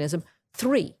settlement mechanism,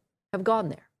 3 have gone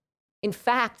there. In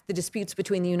fact, the disputes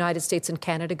between the United States and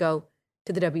Canada go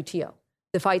to the WTO.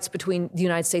 The fights between the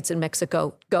United States and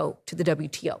Mexico go to the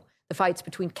WTO. The fights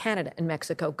between Canada and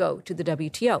Mexico go to the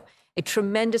WTO. A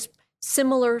tremendous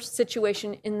similar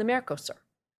situation in the Mercosur.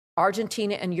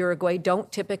 Argentina and Uruguay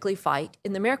don't typically fight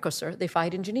in the Mercosur. They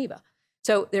fight in Geneva.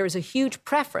 So there is a huge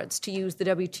preference to use the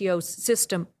WTO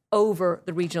system over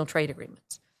the regional trade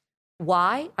agreements.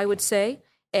 Why? I would say,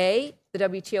 A, the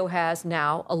WTO has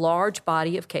now a large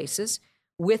body of cases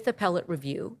with appellate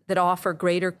review that offer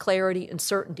greater clarity and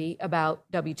certainty about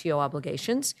WTO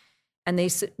obligations, and they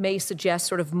may suggest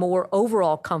sort of more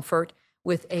overall comfort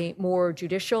with a more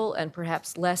judicial and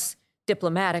perhaps less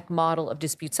diplomatic model of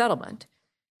dispute settlement.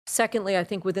 Secondly, I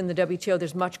think within the WTO,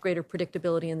 there's much greater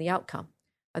predictability in the outcome.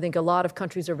 I think a lot of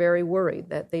countries are very worried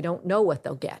that they don't know what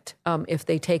they'll get if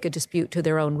they take a dispute to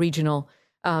their own regional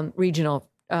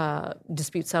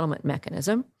dispute settlement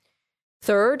mechanism.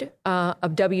 Third, a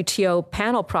WTO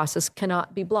panel process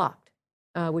cannot be blocked,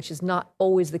 which is not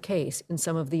always the case in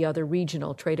some of the other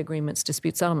regional trade agreements,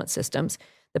 dispute settlement systems.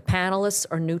 The panelists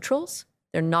are neutrals.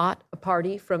 They're not a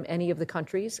party from any of the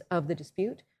countries of the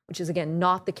dispute, which is, again,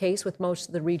 not the case with most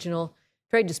of the regional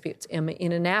trade disputes. In a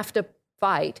NAFTA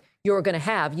fight, you're going to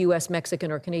have U.S.,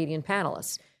 Mexican, or Canadian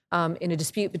panelists. In a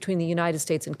dispute between the United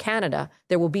States and Canada,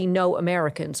 there will be no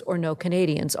Americans or no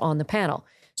Canadians on the panel.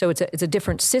 So it's a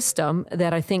different system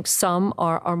that I think some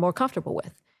are more comfortable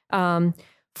with.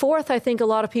 Fourth, I think a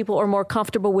lot of people are more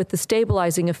comfortable with the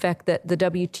stabilizing effect that the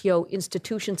WTO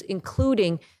institutions,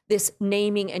 including this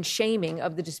naming and shaming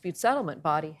of the dispute settlement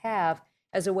body, have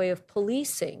as a way of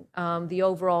policing the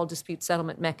overall dispute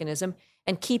settlement mechanism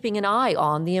and keeping an eye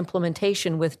on the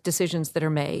implementation with decisions that are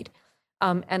made.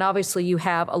 And obviously, you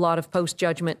have a lot of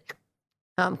post-judgment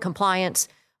compliance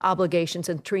obligations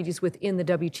and treaties within the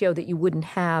WTO that you wouldn't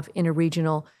have in a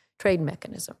regional trade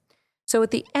mechanism. So at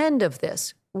the end of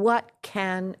this, what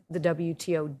can the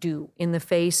WTO do in the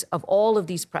face of all of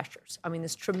these pressures? I mean,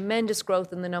 this tremendous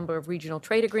growth in the number of regional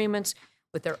trade agreements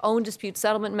with their own dispute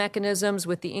settlement mechanisms,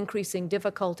 with the increasing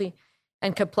difficulty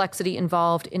and complexity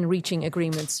involved in reaching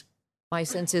agreements. My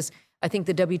sense is I think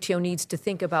the WTO needs to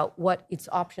think about what its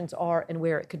options are and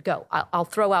where it could go. I'll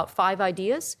throw out 5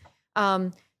 ideas,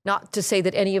 not to say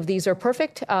that any of these are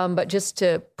perfect, but just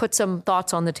to put some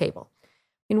thoughts on the table.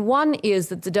 And one is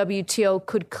that the WTO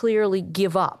could clearly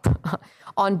give up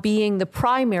on being the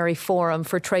primary forum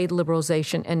for trade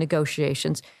liberalization and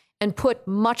negotiations and put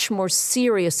much more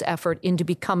serious effort into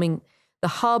becoming the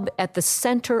hub at the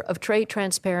center of trade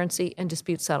transparency and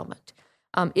dispute settlement.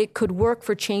 It could work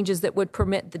for changes that would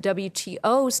permit the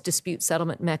WTO's dispute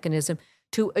settlement mechanism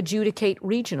to adjudicate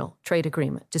regional trade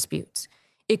agreement disputes.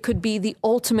 It could be the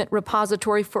ultimate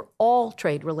repository for all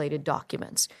trade-related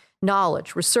documents,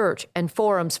 knowledge, research, and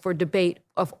forums for debate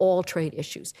of all trade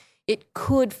issues. It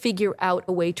could figure out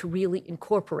a way to really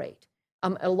incorporate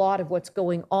a lot of what's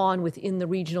going on within the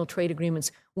regional trade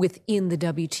agreements within the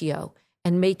WTO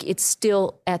and make it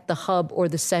still at the hub or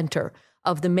the center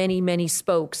of the many, many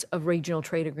spokes of regional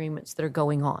trade agreements that are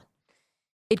going on.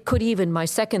 It could even, my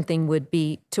second thing would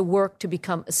be to work to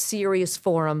become a serious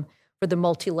forum for the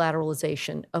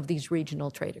multilateralization of these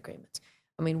regional trade agreements.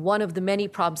 I mean, one of the many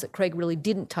problems that Craig really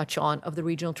didn't touch on of the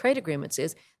regional trade agreements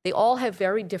is they all have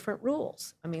very different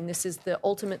rules. I mean, this is the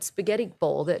ultimate spaghetti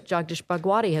bowl that Jagdish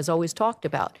Bhagwati has always talked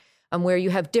about, where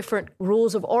you have different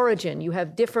rules of origin, you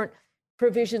have different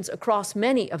provisions across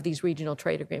many of these regional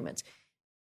trade agreements.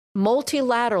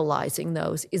 Multilateralizing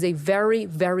those is a very,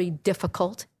 very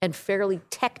difficult and fairly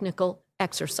technical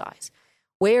exercise.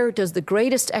 Where does the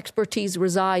greatest expertise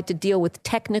reside to deal with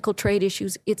technical trade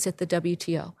issues? It's at the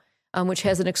WTO, which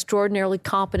has an extraordinarily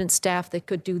competent staff that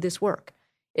could do this work.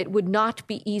 It would not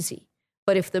be easy,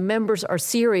 but if the members are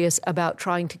serious about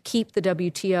trying to keep the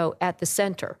WTO at the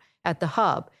center, at the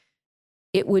hub,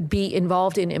 it would be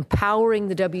involved in empowering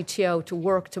the WTO to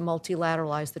work to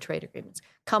multilateralize the trade agreements,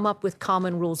 come up with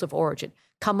common rules of origin,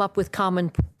 come up with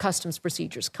common customs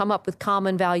procedures, come up with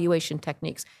common valuation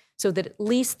techniques, so that at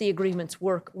least the agreements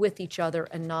work with each other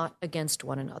and not against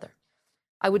one another.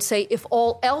 I would say if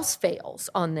all else fails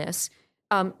on this,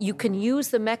 you can use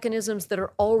the mechanisms that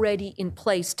are already in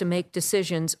place to make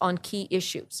decisions on key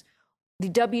issues. The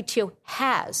WTO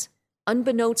has,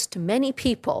 unbeknownst to many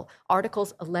people,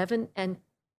 Articles 9 and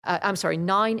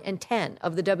 10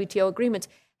 of the WTO agreements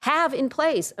have in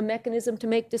place a mechanism to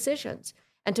make decisions,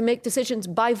 and to make decisions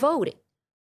by voting,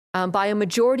 by a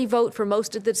majority vote for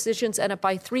most of the decisions and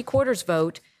by 3/4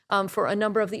 vote for a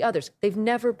number of the others. They've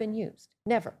never been used,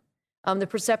 never. The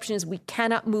perception is we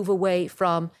cannot move away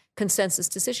from consensus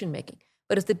decision-making.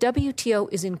 But if the WTO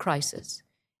is in crisis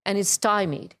and is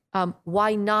stymied,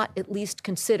 why not at least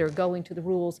consider going to the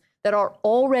rules that are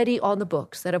already on the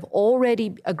books, that have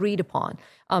already agreed upon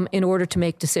in order to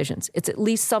make decisions? It's at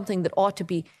least something that ought to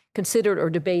be considered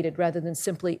or debated rather than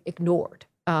simply ignored.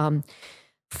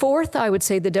 Fourth, I would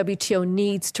say the WTO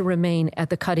needs to remain at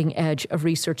the cutting edge of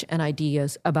research and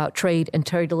ideas about trade and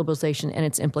trade liberalization and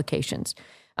its implications.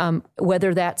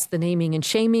 Whether that's the naming and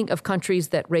shaming of countries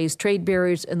that raise trade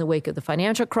barriers in the wake of the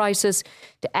financial crisis,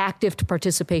 to active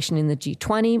participation in the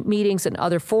G20 meetings and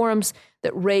other forums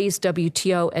that raise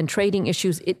WTO and trading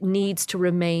issues, it needs to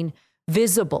remain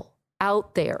visible,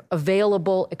 out there,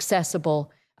 available,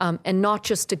 accessible, and not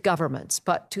just to governments,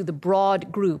 but to the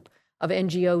broad group of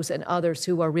NGOs and others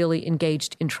who are really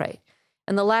engaged in trade.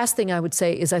 And the last thing I would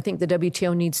say is I think the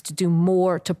WTO needs to do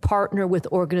more to partner with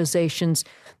organizations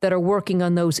that are working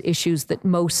on those issues that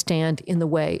most stand in the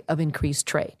way of increased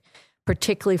trade.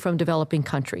 particularly from developing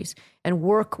countries, and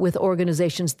work with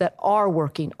organizations that are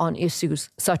working on issues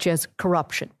such as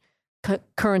corruption,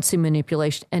 currency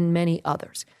manipulation, and many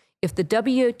others. If the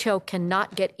WTO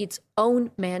cannot get its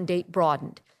own mandate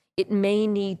broadened, it may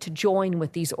need to join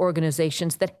with these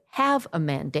organizations that have a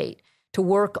mandate to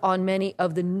work on many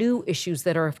of the new issues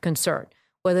that are of concern,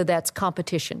 whether that's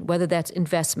competition, whether that's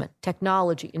investment,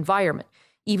 technology, environment,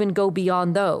 even go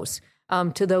beyond those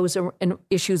to those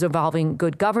issues involving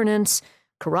good governance,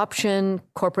 corruption,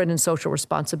 corporate and social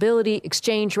responsibility,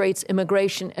 exchange rates,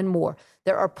 immigration, and more.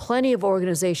 There are plenty of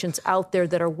organizations out there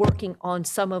that are working on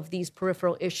some of these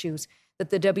peripheral issues that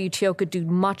the WTO could do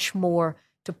much more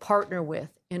to partner with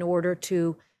in order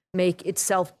to make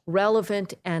itself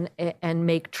relevant and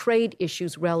make trade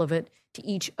issues relevant to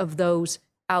each of those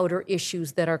outer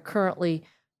issues that are currently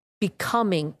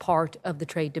becoming part of the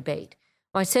trade debate.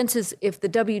 My sense is if the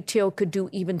WTO could do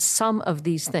even some of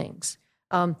these things,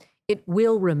 it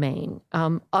will remain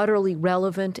utterly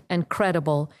relevant and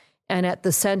credible and at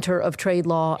the center of trade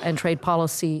law and trade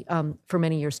policy for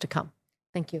many years to come.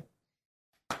 Thank you.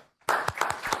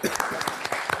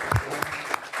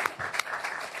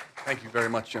 Thank you very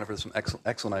much, Jennifer. Some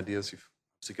excellent ideas. You've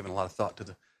obviously given a lot of thought to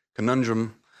the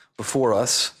conundrum before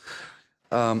us.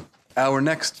 Our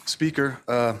next speaker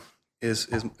is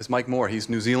Mike Moore. He's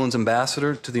New Zealand's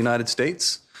ambassador to the United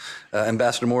States.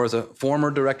 Ambassador Moore is a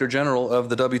former Director General of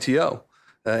the WTO,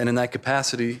 and in that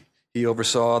capacity, he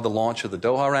oversaw the launch of the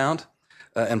Doha Round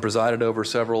and presided over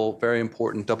several very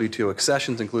important WTO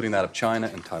accessions, including that of China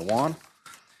and Taiwan.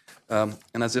 And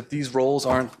as if these roles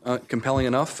aren't compelling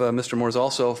enough, Mr. Moore is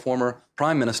also a former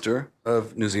Prime Minister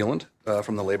of New Zealand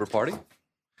from the Labour Party.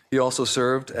 He also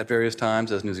served at various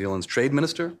times as New Zealand's Trade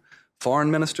Minister,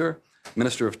 Foreign Minister,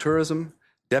 Minister of Tourism,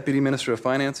 Deputy Minister of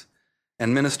Finance,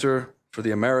 and Minister for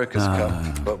the America's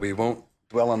Cup. But we won't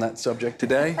dwell on that subject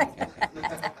today.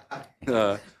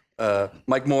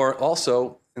 Mike Moore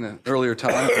also, in an earlier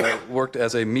time, worked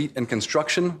as a meat and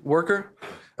construction worker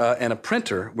and a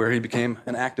printer, where he became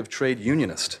an active trade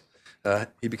unionist.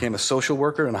 He became a social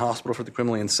worker in a hospital for the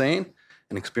criminally insane,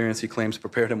 an experience he claims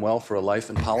prepared him well for a life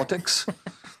in politics.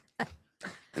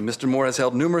 And Mr. Moore has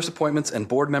held numerous appointments and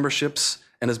board memberships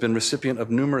and has been recipient of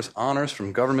numerous honors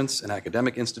from governments and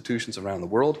academic institutions around the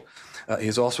world.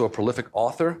 He's also a prolific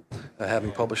author,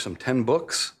 having published some 10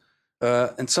 books.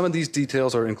 And some of these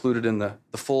details are included in the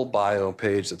full bio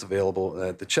page that's available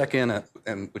at the check-in,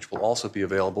 and which will also be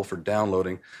available for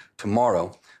downloading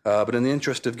tomorrow. But in the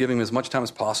interest of giving him as much time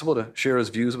as possible to share his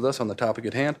views with us on the topic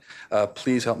at hand,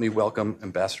 please help me welcome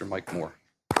Ambassador Mike Moore.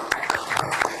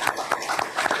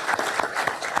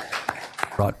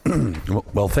 Right.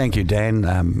 Well, thank you, Dan.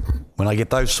 When I get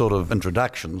those sort of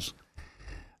introductions,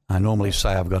 I normally say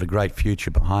I've got a great future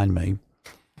behind me.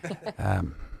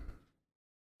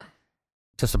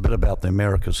 Just a bit about the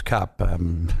America's Cup.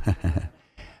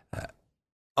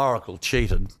 Oracle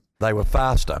cheated. They were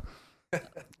faster,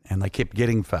 and they kept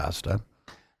getting faster.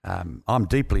 I'm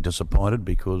deeply disappointed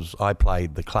because I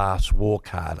played the class war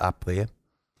card up there,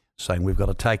 saying we've got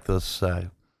to take this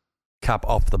cup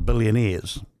off the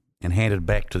billionaires and hand it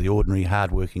back to the ordinary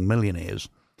hard-working millionaires.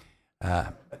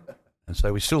 And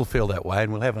so we still feel that way,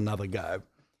 and we'll have another go.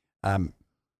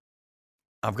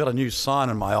 I've got a new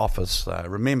sign in my office.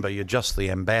 Remember, you're just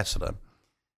the ambassador.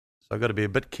 So I've got to be a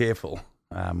bit careful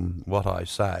what I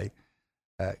say.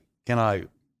 Can I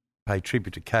pay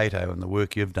tribute to Cato and the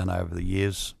work you've done over the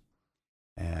years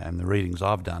and the readings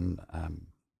I've done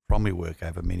from your work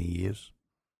over many years?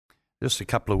 Just a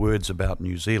couple of words about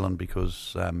New Zealand,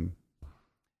 because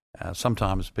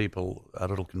sometimes people are a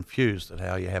little confused at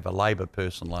how you have a Labour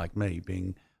person like me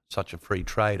being such a free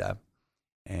trader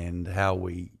and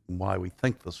why we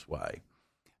think this way.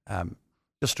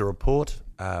 Just a report,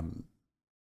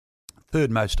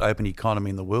 third most open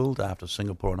economy in the world after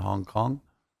Singapore and Hong Kong,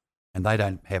 and they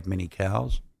don't have many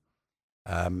cows.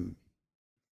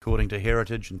 According to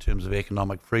Heritage, in terms of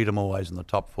economic freedom, always in the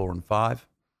top 4 and 5,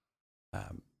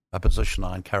 a position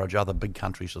I encourage other big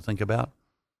countries to think about.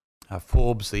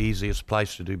 Forbes, the easiest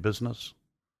place to do business.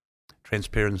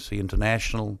 Transparency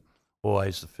International,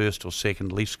 always the first or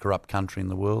second least corrupt country in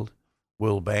the world.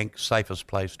 World Bank, safest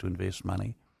place to invest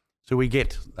money. So we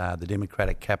get the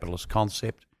democratic capitalist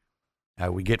concept.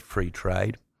 We get free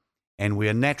trade. And we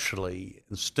are naturally,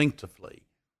 instinctively,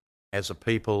 as a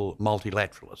people,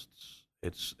 multilateralists.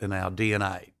 It's in our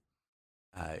DNA.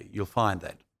 You'll find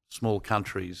that small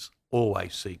countries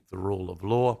always seek the rule of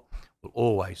law, will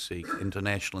always seek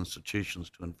international institutions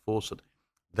to enforce it.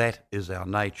 That is our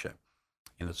nature,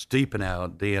 and it's deep in our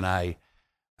DNA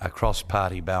across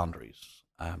party boundaries,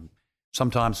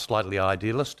 sometimes slightly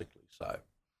idealistically so.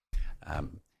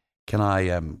 can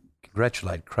I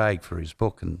congratulate Craig for his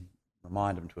book and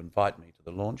remind him to invite me to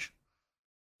the launch.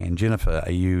 And Jennifer,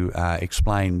 you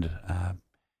explained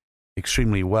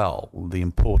extremely well the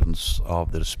importance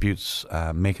of the disputes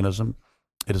mechanism.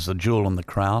 It is the jewel in the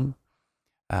crown.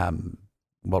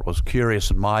 What was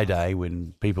curious in my day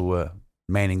when people were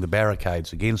manning the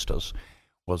barricades against us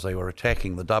was they were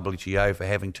attacking the WTO for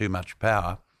having too much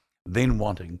power, then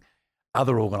wanting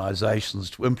other organisations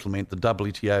to implement the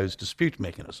WTO's dispute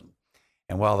mechanism.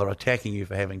 And while they're attacking you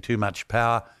for having too much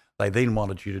power, they then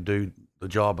wanted you to do the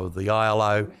job of the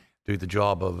ILO, do the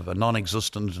job of a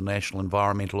non-existent international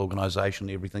environmental organisation,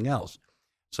 everything else.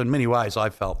 So in many ways, I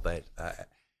felt that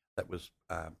that was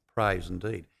praise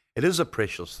indeed. It is a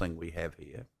precious thing we have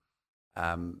here.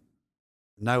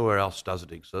 Nowhere else does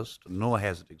it exist, nor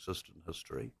has it existed in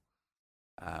history.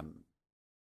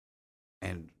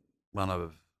 And one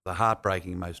of the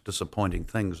heartbreaking, most disappointing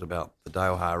things about the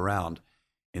Doha round,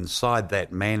 inside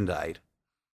that mandate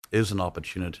is an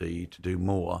opportunity to do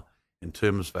more in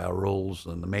terms of our rules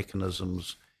and the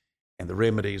mechanisms and the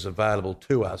remedies available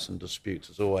to us in disputes.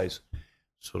 It's always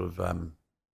sort of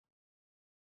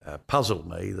puzzled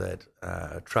me that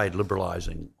a trade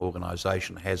liberalising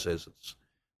organisation has as its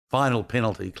final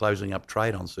penalty closing up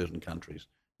trade on certain countries.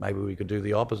 Maybe we could do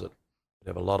the opposite. We'd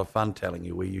have a lot of fun telling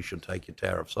you where you should take your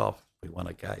tariffs off if we won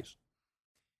a case.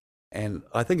 And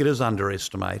I think it is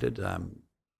underestimated.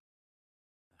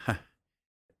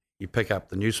 You pick up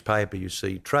the newspaper, you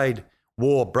see trade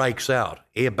war breaks out,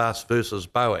 Airbus versus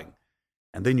Boeing.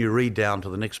 And then you read down to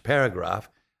the next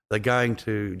paragraph, they're going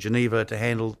to Geneva to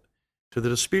handle to the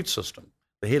dispute system.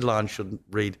 The headline should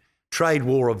read, trade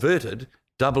war averted,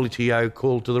 WTO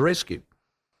called to the rescue.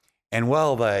 And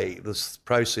while this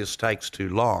process takes too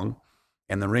long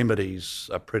and the remedies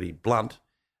are pretty blunt,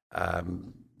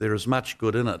 there is much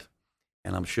good in it.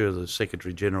 And I'm sure the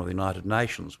Secretary General of the United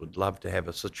Nations would love to have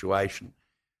a situation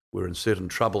where in certain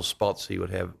trouble spots he would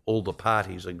have all the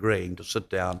parties agreeing to sit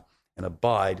down and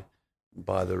abide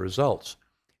by the results.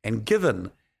 And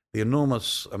given the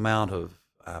enormous amount of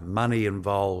money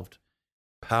involved,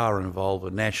 power involved,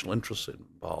 and national interests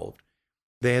involved,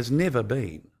 there has never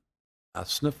been a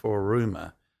sniff or a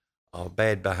rumour of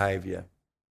bad behaviour,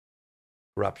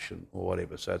 corruption or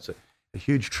whatever. So it's a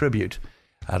huge tribute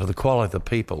to the quality of the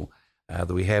people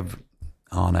that we have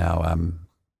on our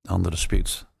on the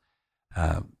disputes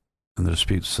in the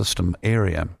dispute system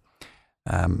area.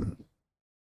 I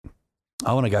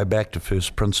want to go back to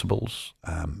first principles.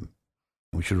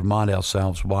 We should remind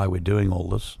ourselves why we're doing all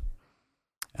this.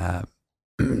 I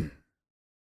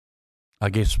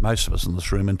guess most of us in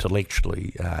this room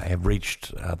intellectually have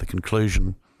reached the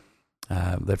conclusion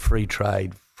that free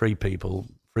trade, free people,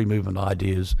 free movement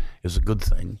ideas is a good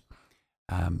thing.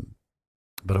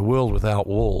 But a world without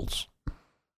walls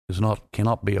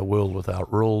cannot be a world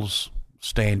without rules,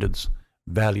 standards,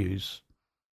 values,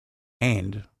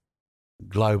 and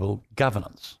global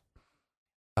governance.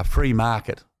 A free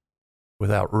market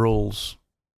without rules,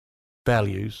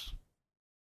 values,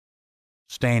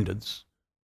 standards,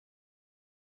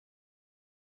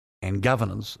 and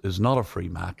governance is not a free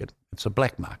market, it's a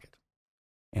black market.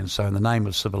 And so in the name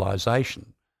of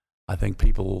civilization, I think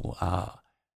people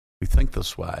who think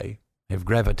this way have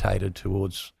gravitated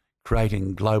towards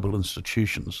creating global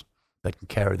institutions that can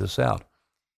carry this out.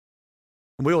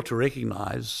 We ought to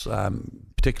recognise,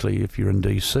 particularly if you're in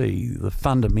DC, the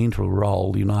fundamental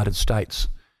role the United States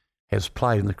has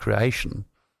played in the creation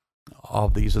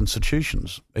of these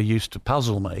institutions. It used to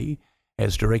puzzle me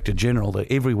as Director General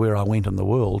that everywhere I went in the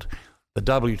world, the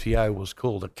WTO was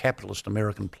called a capitalist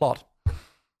American plot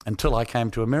until I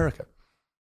came to America.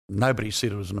 Nobody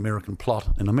said it was an American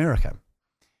plot in America.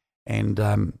 And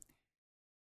to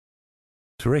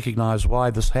recognise why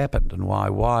this happened and why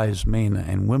wise men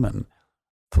and women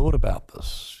thought about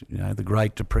this. You know, the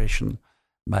Great Depression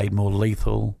made more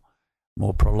lethal,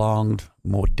 more prolonged,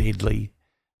 more deadly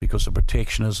because of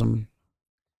protectionism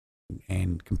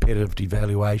and competitive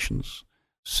devaluations.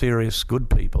 Serious, good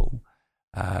people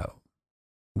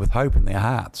with hope in their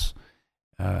hearts,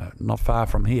 not far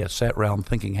from here, sat around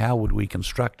thinking, how would we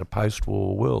construct a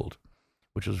post-war world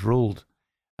which is ruled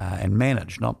and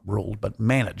managed, not ruled, but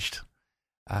managed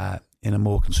in a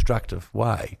more constructive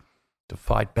way to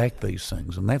fight back these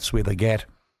things. And that's where the GATT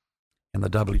and the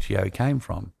WTO came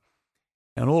from.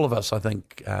 And all of us, I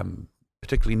think,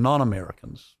 particularly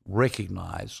non-Americans,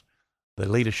 recognise the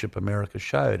leadership America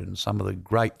showed and some of the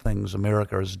great things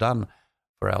America has done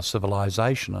for our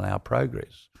civilization and our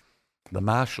progress. The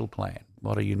Marshall Plan,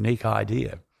 what a unique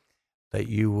idea that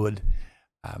you would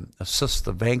assist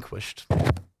the vanquished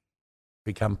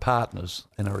become partners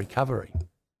in a recovery.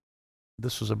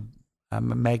 This was A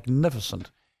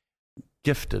magnificent,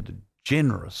 gifted,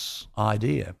 generous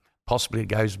idea. Possibly it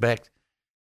goes back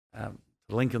to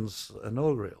Lincoln's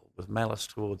inaugural, with malice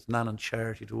towards none and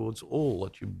charity towards all,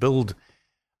 that you build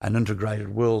an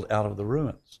integrated world out of the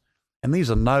ruins. And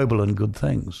these are noble and good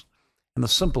things. And the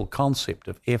simple concept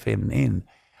of FMN,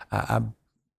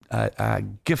 a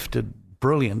gifted,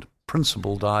 brilliant,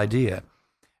 principled idea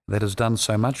that has done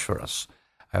so much for us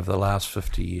over the last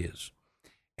 50 years.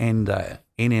 And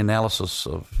any analysis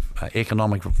of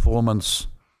economic performance,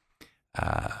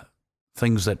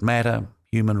 things that matter,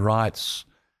 human rights,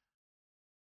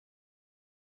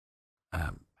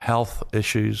 health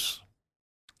issues,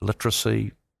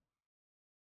 literacy,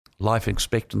 life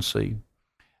expectancy,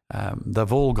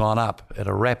 they've all gone up at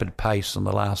a rapid pace in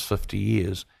the last 50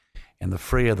 years. And the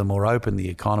freer, the more open the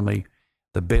economy,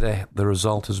 the better the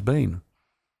result has been.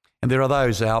 And there are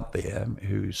those out there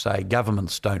who say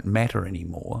governments don't matter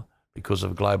anymore because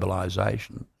of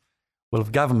globalisation. Well,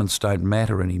 if governments don't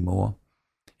matter anymore,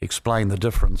 explain the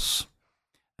difference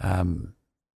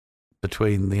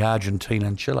between the Argentina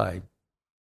and Chile.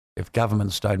 If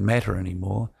governments don't matter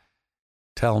anymore,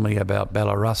 tell me about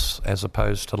Belarus as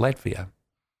opposed to Latvia.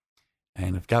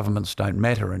 And if governments don't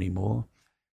matter anymore,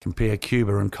 compare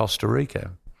Cuba and Costa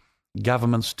Rica.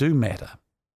 Governments do matter.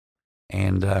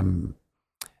 And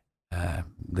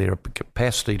their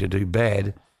capacity to do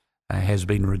bad has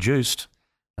been reduced,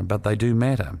 but they do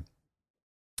matter.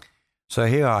 So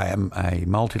here I am, a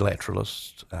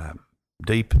multilateralist,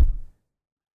 deep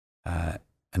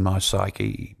in my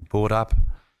psyche, brought up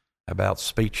about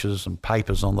speeches and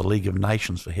papers on the League of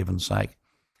Nations, for heaven's sake.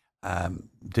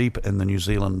 Deep in the New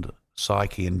Zealand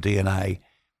psyche and DNA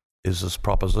is this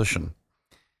proposition.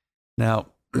 Now,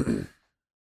 I'm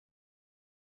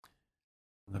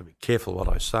going to be careful what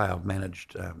I say. I've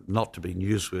managed not to be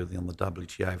newsworthy on the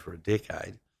WTO for a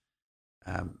decade.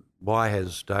 Why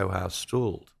has Doha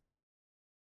stalled?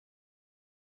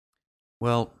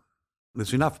 Well,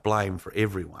 there's enough blame for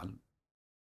everyone.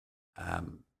 But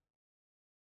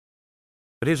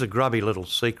here's a grubby little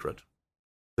secret.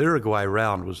 The Uruguay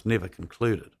round was never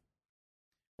concluded.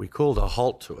 We called a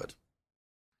halt to it.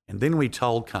 And then we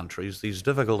told countries these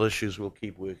difficult issues we'll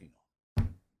keep working on.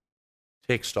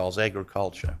 Textiles,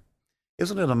 agriculture.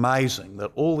 Isn't it amazing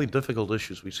that all the difficult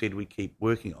issues we said we keep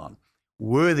working on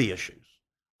were the issues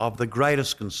of the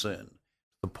greatest concern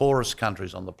to the poorest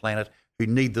countries on the planet who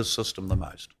need this system the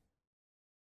most?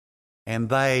 And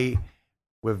they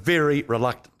were very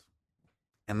reluctant.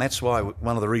 And that's why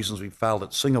one of the reasons we failed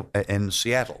at in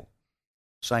Seattle,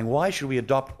 saying, why should we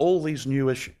adopt all these new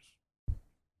issues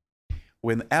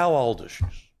when our old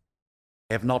issues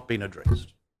have not been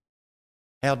addressed?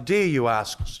 How dare you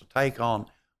ask us to take on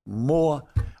more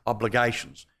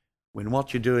obligations when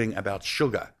what you're doing about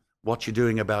sugar, what you're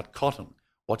doing about cotton,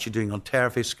 what you're doing on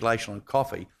tariff escalation on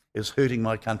coffee is hurting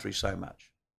my country so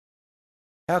much?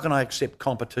 How can I accept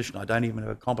competition? I don't even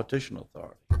have a competition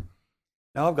authority.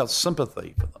 Now, I've got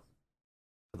sympathy for them,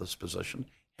 for this position.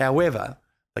 However,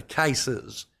 the case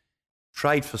is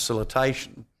trade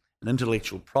facilitation and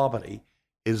intellectual property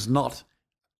is not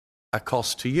a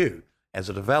cost to you. As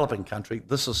a developing country,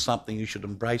 this is something you should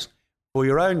embrace for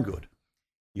your own good.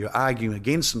 You're arguing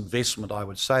against investment, I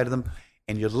would say to them,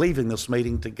 and you're leaving this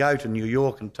meeting to go to New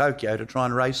York and Tokyo to try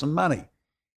and raise some money.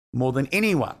 More than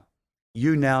anyone,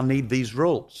 you now need these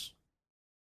rules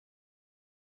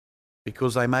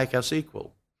because they make us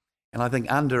equal. And I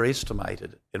think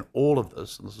underestimated in all of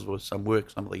this, and this is what some work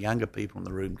some of the younger people in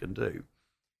the room can do,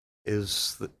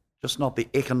 is that just not the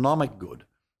economic good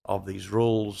of these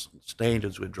rules and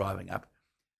standards we're driving up,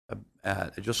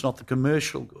 just not the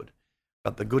commercial good,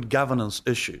 but the good governance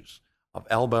issues of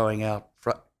elbowing out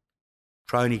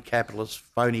crony capitalists,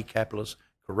 phony capitalists,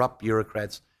 corrupt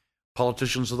bureaucrats,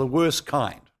 politicians of the worst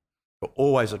kind who are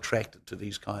always attracted to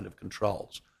these kind of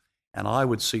controls. And I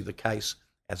would see the case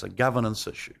as a governance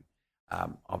issue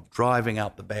of driving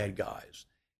out the bad guys,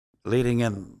 letting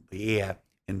in the air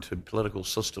into political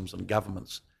systems and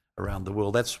governments around the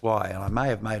world. That's why, and I may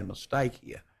have made a mistake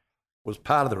here, was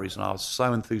part of the reason I was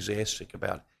so enthusiastic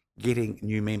about getting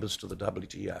new members to the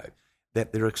WTO,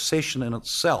 that their accession in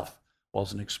itself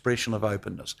was an expression of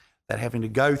openness, that having to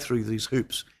go through these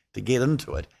hoops to get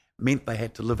into it meant they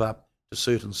had to live up to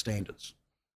certain standards.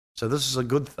 So this is a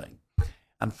good thing.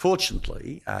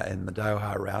 Unfortunately, in the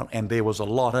Doha round, and there was a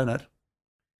lot in it,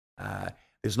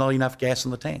 there's not enough gas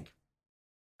in the tank.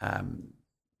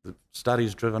 The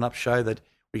studies driven up show that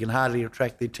we can hardly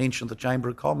attract the attention of the Chamber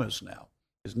of Commerce now.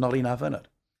 There's not enough in it.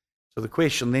 So the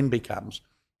question then becomes,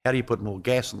 how do you put more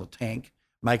gas in the tank,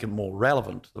 make it more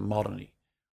relevant to the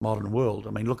modern world?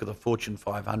 I mean, look at the Fortune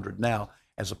 500 now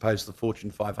as opposed to the Fortune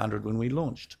 500 when we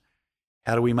launched?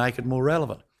 How do we make it more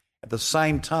relevant? At the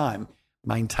same time,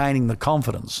 maintaining the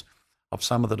confidence of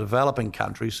some of the developing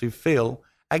countries who feel,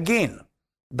 again,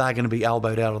 they're going to be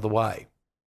elbowed out of the way.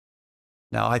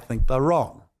 Now, I think they're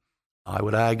wrong. I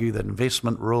would argue that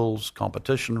investment rules,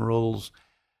 competition rules,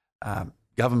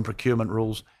 government procurement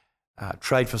rules,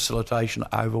 trade facilitation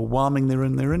are overwhelming. They're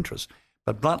in their interest.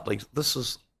 But bluntly, this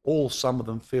is all some of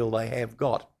them feel they have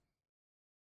got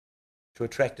to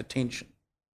attract attention.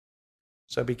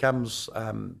 So it becomes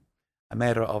a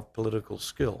matter of political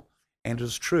skill. And it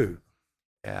is true,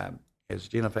 as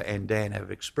Jennifer and Dan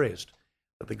have expressed,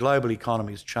 that the global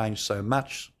economy has changed so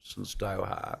much since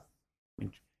Doha. I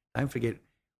mean, don't forget,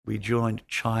 we joined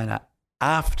China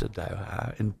after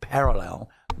Doha in parallel,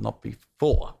 not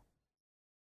before.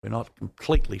 We're not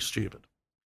completely stupid.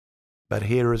 But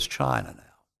here is China now.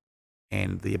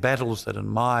 And the battles that in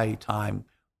my time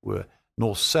were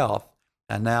north-south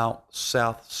are now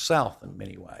south-south in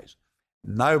many ways.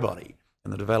 Nobody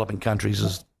in the developing countries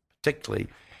is particularly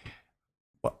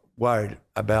worried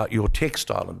about your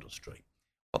textile industry.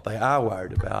 What they are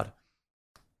worried about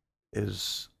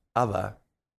is other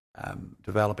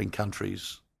developing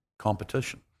countries'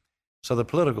 competition. So the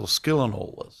political skill in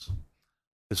all this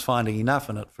is finding enough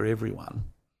in it for everyone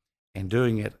and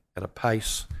doing it at a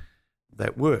pace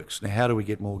that works. Now, how do we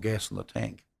get more gas in the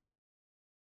tank?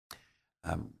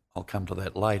 I'll come to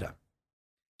that later.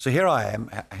 So here I am,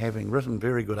 having written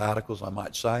very good articles, I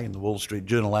might say, in the Wall Street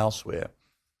Journal elsewhere,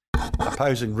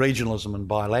 opposing regionalism and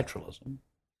bilateralism,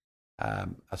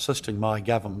 assisting my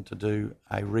government to do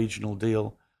a regional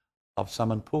deal of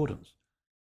some importance.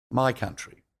 My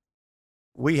country,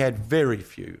 we had very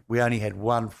few. We only had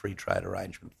one free trade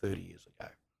arrangement 30 years ago.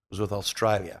 It was with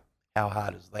Australia. How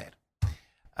hard is that?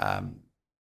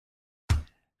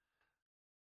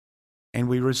 And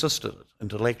we resisted it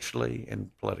intellectually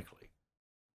and politically.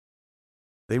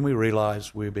 Then we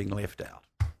realised we were being left out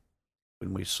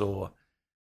when we saw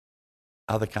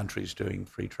other countries doing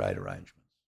free trade arrangements.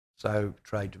 So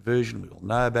trade diversion we all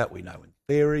know about, we know in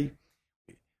theory,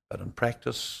 but in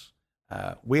practice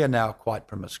we are now quite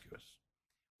promiscuous.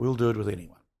 We'll do it with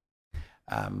anyone.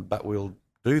 But we'll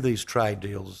do these trade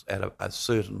deals at a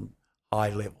certain high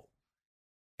level.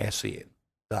 ASEAN,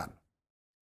 done.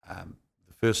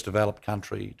 The first developed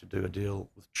country to do a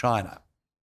deal with China,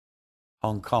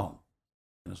 Hong Kong,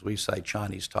 and as we say,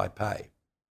 Chinese Taipei,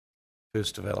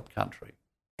 first developed country.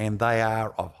 And they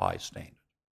are of high standard.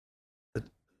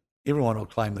 Everyone will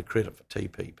claim the credit for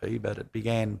TPP, but it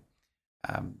began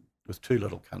with two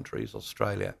little countries,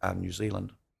 Australia, New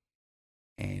Zealand,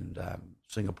 and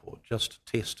Singapore, just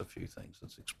to test a few things.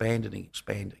 It's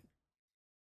expanding.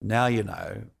 Now you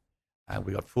know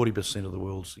we've got 40% of the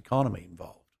world's economy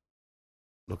involved.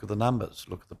 Look at the numbers,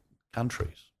 look at the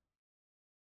countries.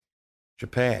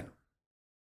 Japan,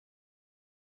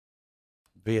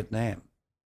 Vietnam.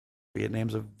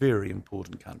 Vietnam's a very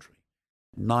important country.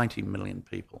 90 million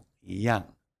people, young.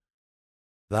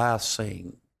 They are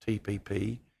seeing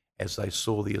TPP, as they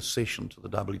saw the accession to the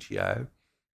WTO,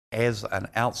 as an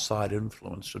outside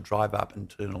influence to drive up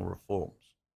internal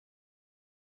reforms.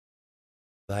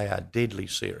 They are deadly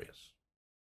serious.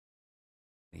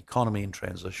 Economy in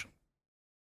transition.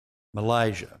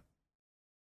 Malaysia,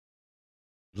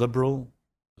 liberal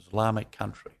Islamic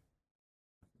country,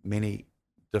 many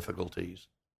difficulties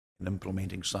in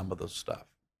implementing some of this stuff.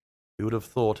 You would have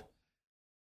thought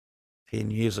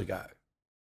 10 years ago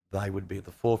they would be at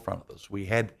the forefront of this.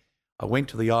 I went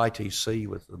to the ITC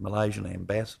with the Malaysian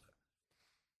ambassador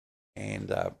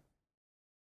and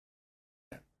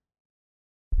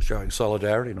showing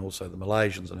solidarity, and also the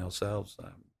Malaysians and ourselves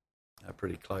are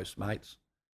pretty close mates.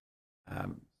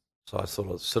 So I sort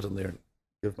of sit in there and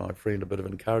give my friend a bit of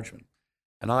encouragement.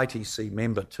 An ITC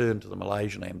member turned to the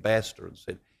Malaysian ambassador and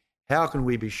said, "How can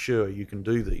we be sure you can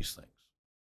do these things?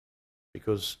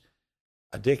 Because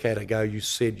a decade ago you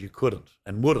said you couldn't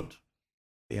and wouldn't."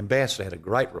 The ambassador had a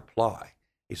great reply.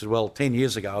 He said, "Well, 10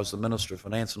 years ago I was the Minister of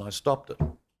Finance and I stopped it.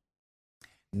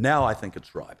 Now I think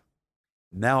it's ripe.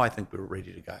 Now I think we're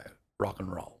ready to go, rock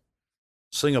and roll."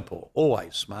 Singapore,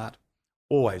 always smart,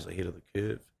 always ahead of the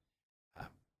curve.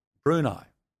 Brunei,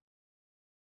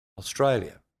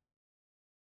 Australia,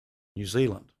 New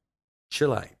Zealand,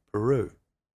 Chile, Peru,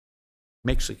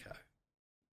 Mexico,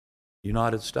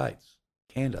 United States,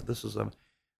 Canada. This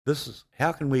is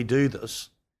how can we do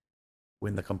this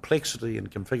when the complexity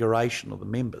and configuration of the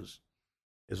members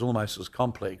is almost as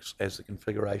complex as the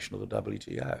configuration of the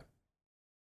WTO?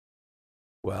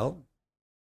 Well,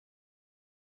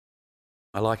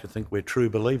 I like to think we're true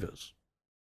believers,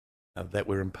 that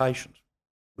we're impatient.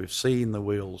 We've seen the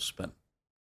wheels spin.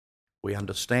 We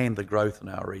understand the growth in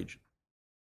our region.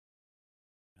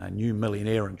 A new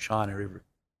millionaire in China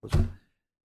was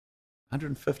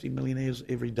 150 millionaires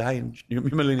every day, and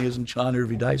millionaires in China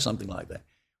every day, something like that.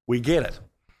 We get it.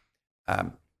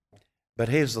 But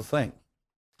here's the thing.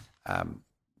 I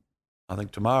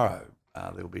think tomorrow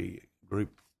there'll be a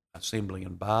group assembling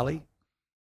in Bali.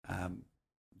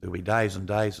 There'll be days and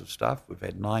days of stuff. We've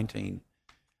had 19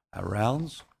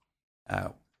 rounds.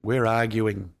 We're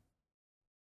arguing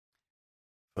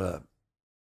for,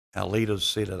 our leaders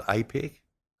said at APEC,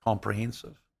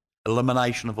 comprehensive,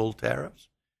 elimination of all tariffs.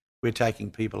 We're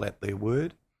taking people at their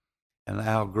word. And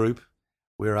our group,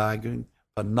 we're arguing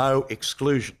for no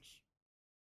exclusions,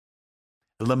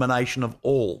 elimination of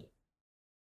all.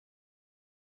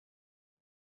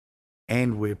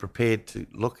 And we're prepared to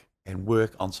look and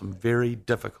work on some very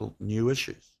difficult new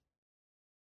issues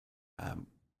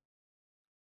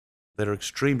that are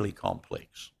extremely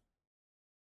complex.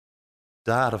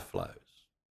 Data flows,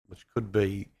 which could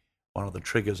be one of the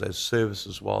triggers as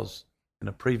services was in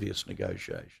a previous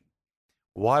negotiation.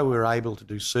 Why we were able to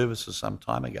do services some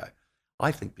time ago?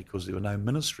 I think because there were no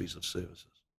ministries of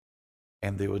services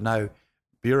and there were no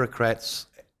bureaucrats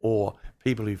or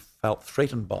people who felt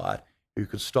threatened by it who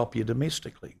could stop you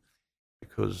domestically.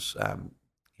 Because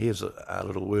here's a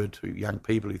little word to young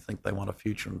people who think they want a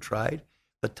future in trade.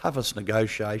 The toughest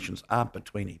negotiations aren't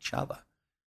between each other.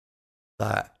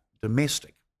 They're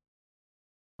domestic,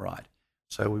 right?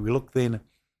 So we look then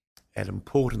at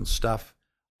important stuff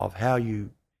of how you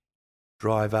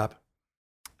drive up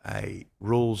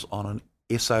rules on an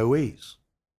SOEs.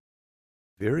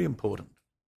 Very important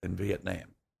in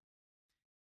Vietnam.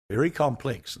 Very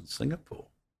complex in Singapore.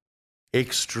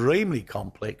 Extremely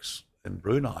complex in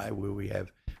Brunei, where we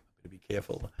have, to be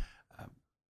careful,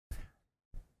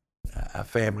 our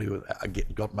family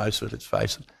got most of it, let's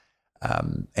face it,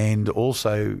 and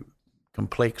also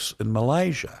complex in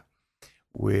Malaysia,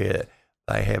 where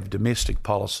they have domestic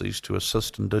policies to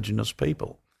assist Indigenous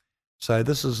people. So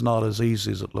this is not as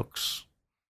easy as it looks,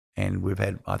 and we've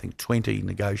had, I think, 20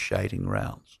 negotiating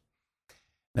rounds.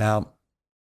 Now,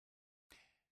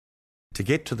 to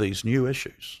get to these new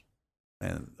issues,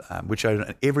 and which are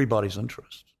in everybody's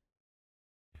interest,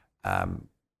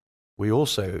 we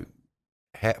also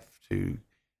have to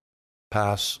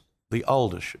pass the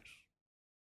old issues,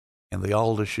 and the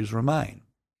old issues remain.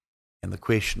 And the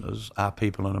question is, are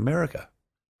people in America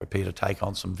prepared to take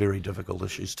on some very difficult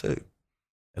issues too?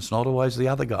 It's not always the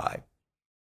other guy.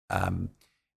 And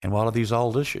what are these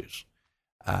old issues?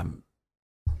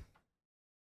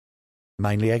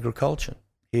 Mainly agriculture.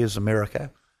 Here's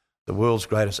America, the world's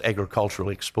greatest agricultural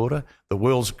exporter, the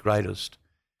world's greatest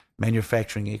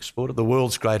manufacturing exporter, the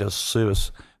world's greatest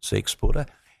service exporter,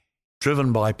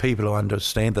 driven by people who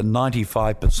understand that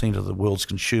 95% of the world's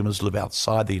consumers live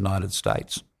outside the United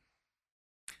States,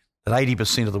 that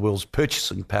 80% of the world's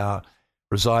purchasing power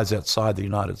resides outside the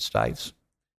United States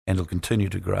and will continue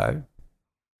to grow.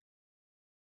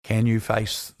 Can you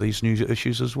face these new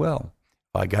issues as well?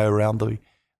 If I go around the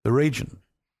region,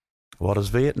 what does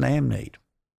Vietnam need?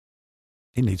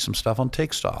 It needs some stuff on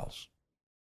textiles.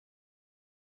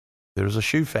 There is a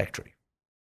shoe factory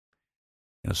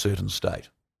in a certain state.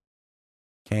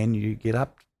 Can you get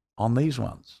up on these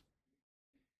ones?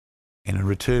 And in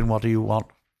return, what do you want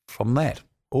from that?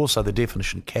 Also, the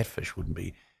definition catfish wouldn't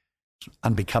be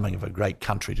unbecoming of a great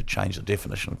country to change the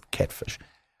definition of catfish.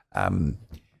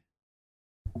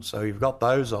 So you've got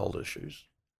those old issues,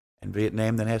 and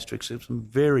Vietnam then has to accept some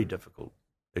very difficult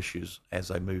issues as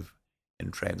they move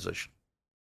in transition.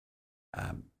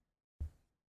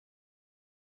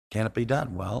 Can it be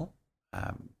done? Well,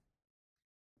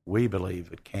 we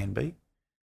believe it can be.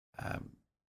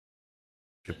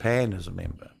 Japan is a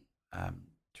member.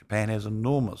 Japan has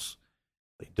enormously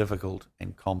difficult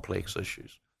and complex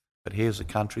issues. But here's a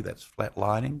country that's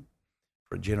flatlining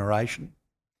for a generation.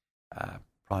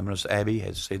 Prime Minister Abe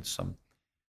has said some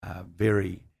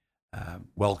very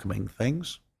welcoming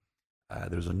things.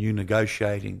 There's a new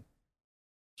negotiating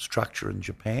structure in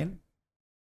Japan,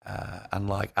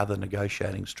 unlike other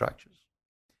negotiating structures.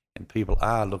 And people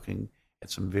are looking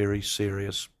at some very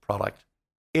serious product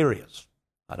areas.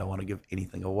 I don't want to give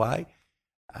anything away,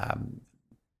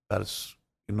 but it's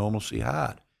enormously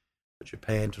hard for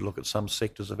Japan to look at some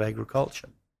sectors of agriculture,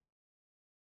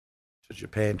 for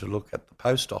Japan to look at the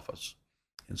post office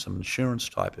and some insurance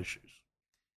type issues,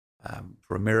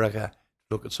 for America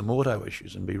to look at some auto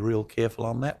issues and be real careful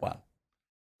on that one,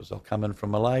 because they'll come in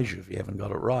from Malaysia if you haven't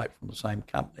got it right from the same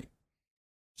company.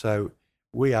 So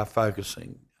we are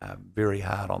focusing very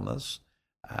hard on this,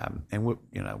 and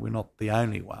we're not the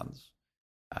only ones.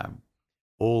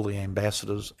 All the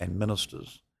ambassadors and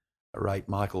ministers rate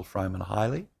Michael Froman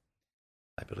highly.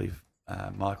 They believe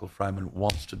Michael Froman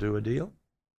wants to do a deal,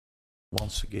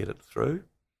 wants to get it through,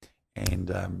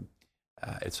 and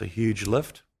it's a huge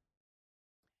lift.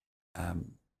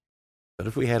 But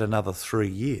if we had another 3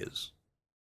 years,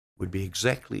 we'd be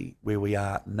exactly where we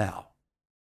are now.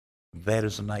 That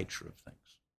is the nature of things.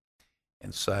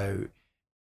 And so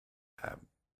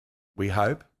we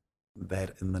hope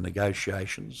that in the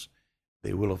negotiations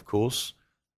there will, of course,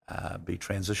 be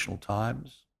transitional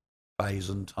times,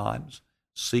 phase-in times,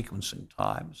 sequencing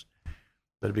times.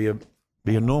 But it'd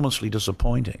be enormously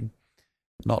disappointing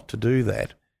not to do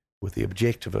that with the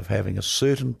objective of having a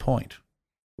certain point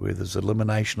where there's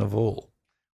elimination of all,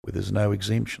 where there's no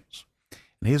exemptions.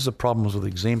 And here's the problems with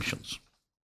exemptions.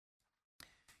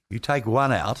 You take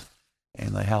one out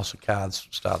and the house of cards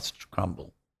starts to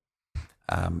crumble.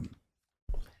 And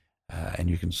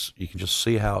you can just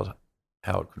see how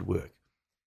it could work.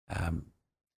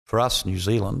 For us, New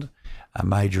Zealand, a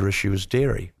major issue is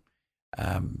dairy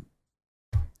and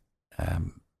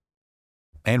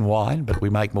wine, but we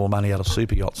make more money out of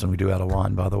super yachts than we do out of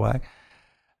wine, by the way.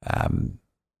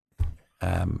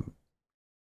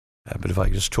 But if I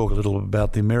could just talk a little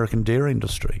about the American dairy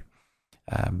industry,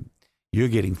 you're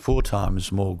getting 4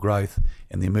 times more growth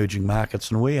in the emerging markets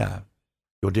than we are.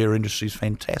 Your dairy industry is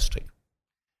fantastic.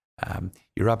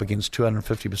 You're up against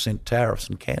 250% tariffs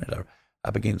in Canada,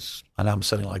 up against, I know I'm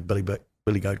sounding like Billy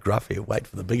Goat Gruff here, wait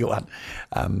for the bigger one,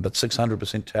 but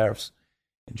 600% tariffs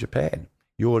in Japan.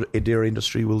 Your dairy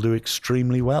industry will do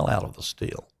extremely well out of this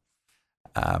deal.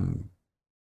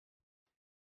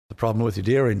 The problem with your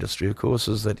dairy industry, of course,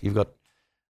 is that you've got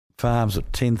farms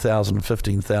of 10,000 and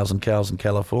 15,000 cows in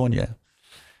California.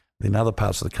 In other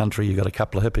parts of the country, you've got a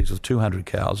couple of hippies with 200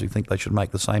 cows who think they should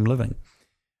make the same living.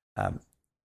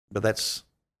 But that's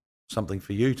something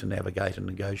for you to navigate and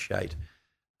negotiate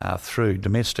through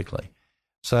domestically.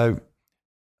 So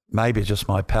maybe it's just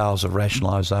my powers of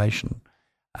rationalisation,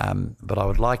 but I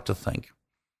would like to think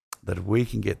that if we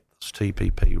can get this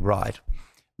TPP right,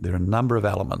 there are a number of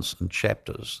elements and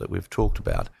chapters that we've talked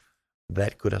about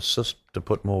that could assist to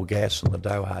put more gas in the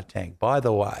Doha tank. By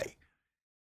the way,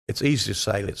 it's easy to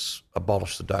say let's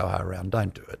abolish the Doha round.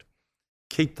 Don't do it.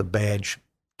 Keep the badge,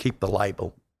 keep the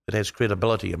label. It has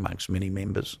credibility amongst many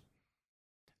members,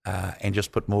 and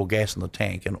just put more gas in the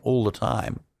tank. And all the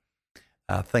time,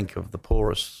 think of the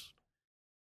poorest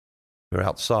who are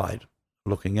outside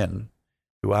looking in,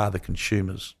 who are the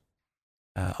consumers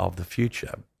of the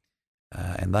future.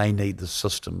 And they need the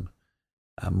system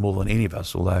more than any of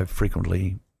us, although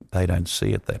frequently they don't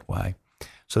see it that way.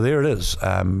 So there it is.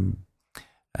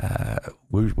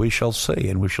 We shall see,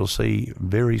 and we shall see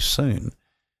very soon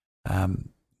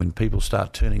when people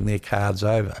start turning their cards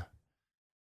over.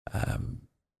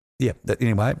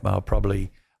 Anyway,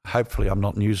 hopefully I'm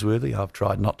not newsworthy. I've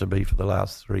tried not to be for the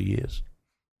last 3 years.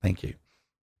 Thank you.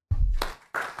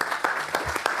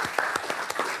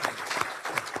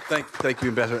 Thank you,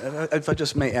 Ambassador. If I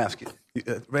just may ask you,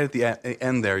 right at the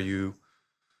end there, you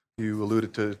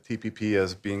alluded to TPP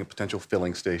as being a potential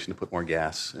filling station to put more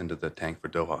gas into the tank for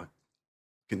Doha.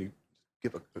 Can you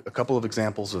give a couple of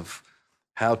examples of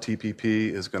how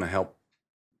TPP is going to help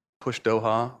push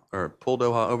Doha or pull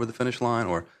Doha over the finish line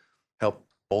or help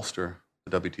bolster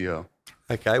the WTO?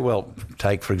 Okay, well,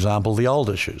 take, for example, the old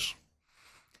issues.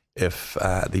 If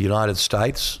the United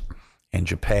States and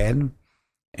Japan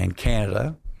and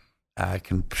Canada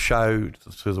can show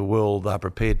to the world they're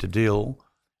prepared to deal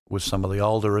with some of the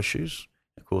older issues.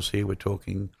 Of course, here we're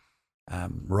talking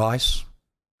rice,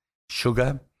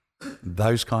 sugar,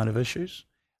 those kind of issues.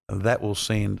 That will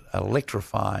send an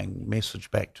electrifying message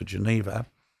back to Geneva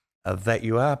that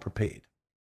you are prepared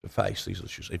to face these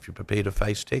issues, if you're prepared to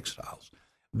face textiles.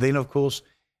 Then, of course,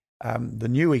 the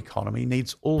new economy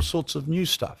needs all sorts of new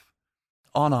stuff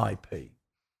on IP,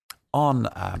 on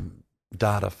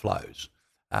data flows,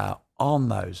 on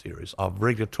those areas of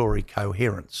regulatory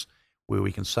coherence where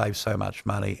we can save so much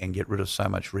money and get rid of so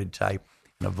much red tape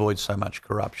and avoid so much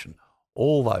corruption.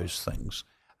 All those things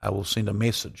will send a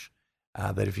message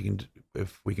that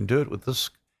if we can do it with this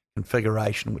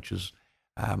configuration, which is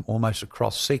almost a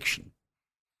cross-section,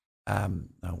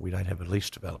 we don't have a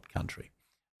least developed country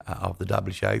of the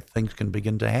WTO, things can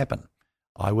begin to happen,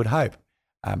 I would hope.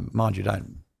 Mind you,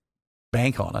 don't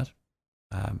bank on it,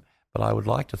 but I would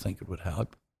like to think it would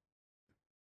help.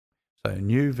 So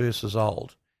new versus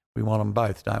old, we want them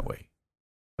both, don't we?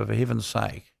 But for heaven's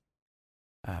sake,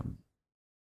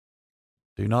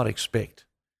 do not expect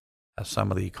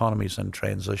some of the economies in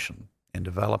transition in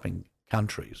developing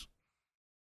countries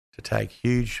to take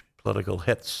huge political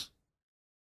hits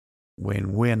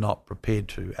when we're not prepared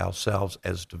to ourselves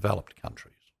as developed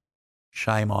countries.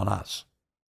 shame on us.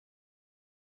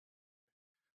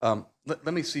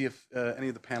 Let me see if any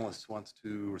of the panelists wants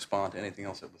to respond to anything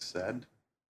else that was said.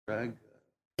 Greg?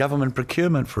 Government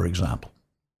procurement, for example.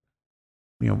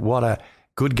 What a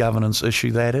good governance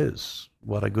issue that is.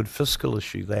 What a good fiscal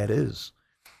issue that is.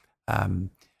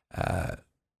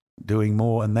 Doing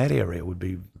more in that area would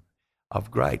be of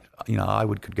great. I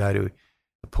could go to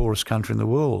the poorest country in the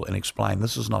world and explain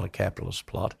this is not a capitalist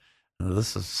plot. And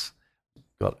this has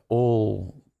got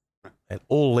at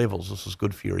all levels, this is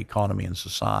good for your economy and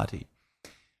society.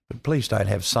 But please don't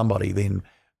have somebody then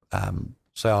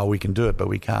say, oh, we can do it, but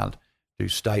we can't do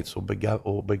states or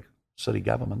big city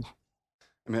governments.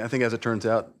 I mean, I think as it turns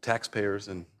out, taxpayers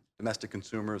and domestic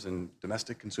consumers and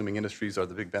domestic consuming industries are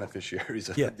the big beneficiaries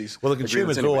of these. Well, the consumer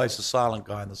agreements is anyway. always the silent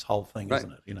guy in this whole thing, Right.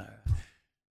 isn't it?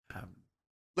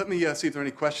 Let me see if there are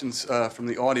any questions from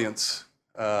the audience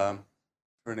for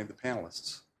any of the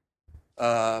panelists.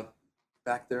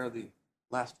 Back there, the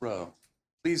last row.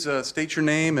 Please state your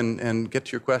name and get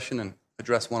to your question and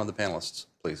address one of the panelists,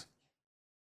 please.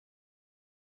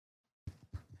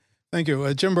 Thank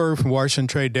you. Jim Berger from Washington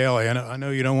Trade Daily. I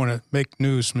know you don't want to make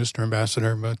news, Mr.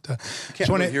 Ambassador, but I can't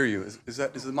really hear you. Is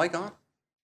the mic on?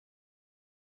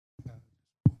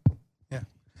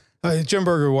 Jim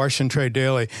Berger, Washington Trade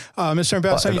Daily. Mr.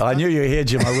 Ambassador, I knew you were here,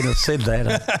 Jim. I wouldn't have said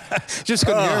that. just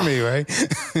couldn't hear me, right?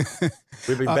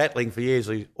 We've been battling for years.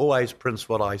 We always prints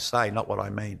what I say, not what I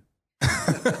mean.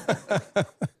 I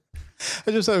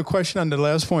just have a question on the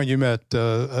last point you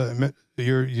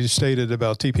you stated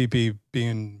about TPP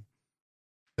being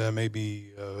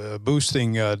maybe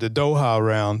boosting the Doha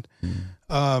round.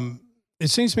 It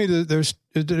seems to me that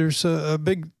there's a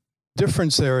big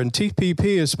difference there, and TPP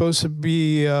is supposed to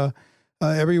be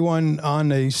everyone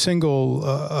on a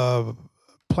single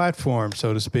platform,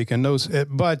 so to speak, and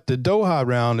but the Doha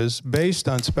round is based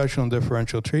on special and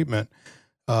differential treatment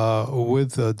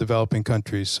with developing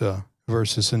countries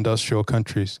versus industrial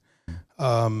countries.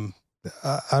 I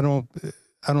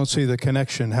don't see the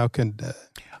connection. How can?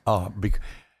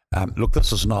 Look,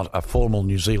 this is not a formal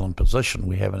New Zealand position.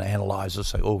 We haven't analysed this.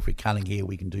 Say, if we're cutting here,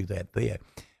 we can do that there.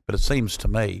 But it seems to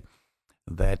me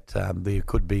that there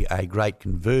could be a great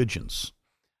convergence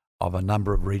of a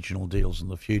number of regional deals in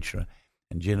the future.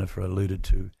 And Jennifer alluded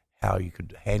to how you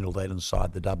could handle that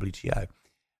inside the WTO.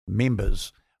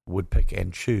 Members would pick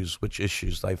and choose which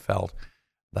issues they felt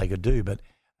they could do, but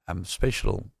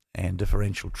special and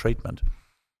differential treatment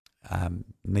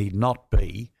need not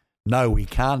be, no, we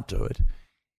can't do it.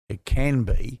 It can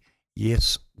be,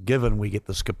 yes, given we get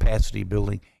this capacity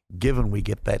building, given we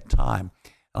get that time.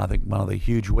 And I think one of the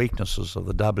huge weaknesses of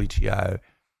the WTO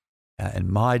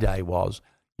in my day was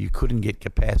you couldn't get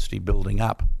capacity building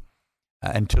up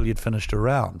until you'd finished a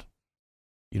round.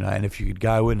 And if you could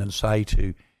go in and say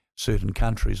to certain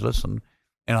countries, listen,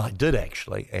 and I did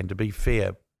actually, and to be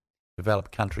fair,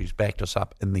 developed countries backed us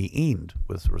up in the end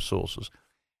with resources.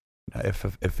 If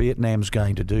Vietnam's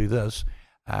going to do this,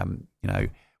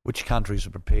 which countries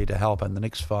are prepared to help in the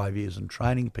next 5 years in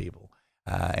training people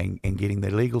and getting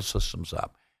their legal systems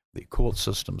up, their court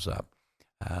systems up,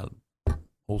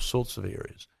 all sorts of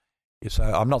areas. So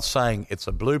I'm not saying it's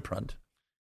a blueprint,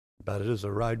 but it is a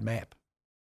roadmap.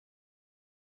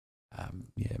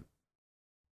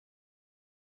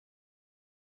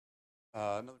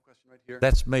 Another question right here.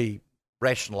 That's me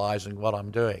rationalising what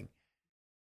I'm doing.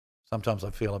 Sometimes I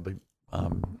feel it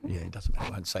doesn't matter. I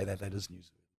won't say that. That is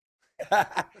news.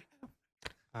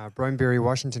 Brian Beery,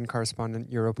 Washington correspondent,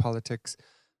 Europolitics.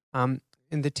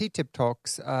 In the TTIP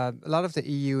talks, a lot of the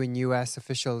EU and US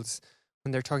officials,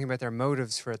 when they're talking about their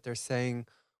motives for it, they're saying,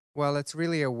 well, it's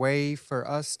really a way for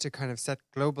us to kind of set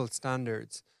global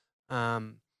standards.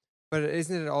 But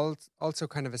isn't it also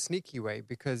kind of a sneaky way,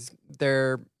 because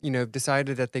they're,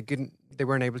 decided that they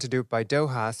weren't able to do it by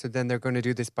Doha, so then they're going to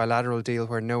do this bilateral deal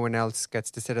where no one else gets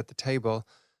to sit at the table.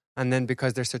 And then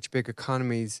because they're such big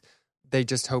economies, they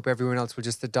just hope everyone else will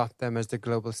just adopt them as the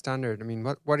global standard. I mean,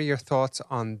 what are your thoughts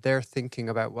on their thinking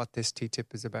about what this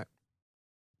TTIP is about?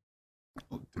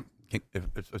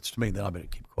 If it's to me, then I better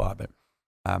keep quiet. But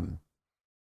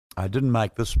I didn't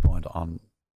make this point on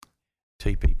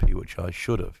TPP, which I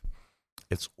should have.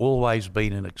 It's always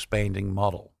been an expanding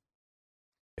model.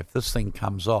 If this thing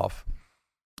comes off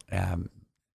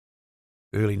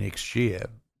early next year,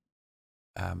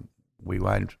 we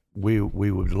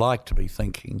would like to be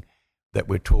thinking that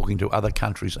we're talking to other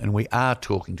countries, and we are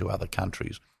talking to other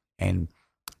countries. And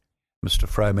Mr.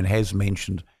 Froman has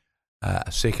mentioned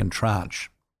a second tranche.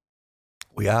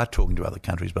 We are talking to other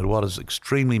countries, but what is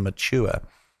extremely mature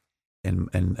in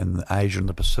Asia and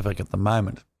the Pacific at the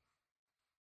moment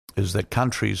is that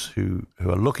countries who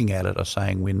are looking at it are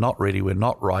saying, we're not ready, we're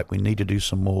not right, we need to do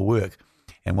some more work.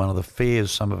 And one of the fears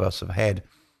some of us have had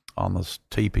on this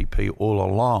TPP all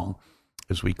along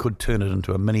is we could turn it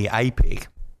into a mini APEC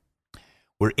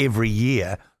where every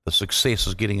year the success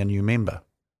is getting a new member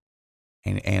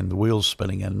and the wheels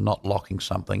spinning and not locking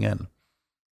something in.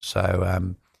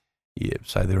 So,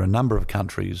 so there are a number of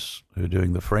countries who are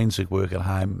doing the forensic work at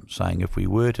home saying if we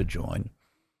were to join,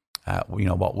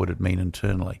 what would it mean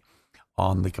internally?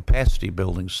 On the capacity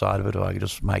building side of it, if I could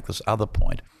just make this other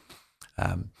point,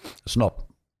 it's not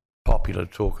popular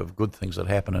to talk of good things that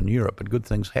happen in Europe, but good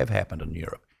things have happened in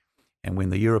Europe. And when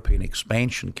the European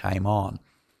expansion came on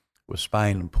with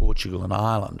Spain and Portugal and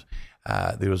Ireland,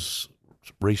 there was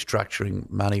restructuring,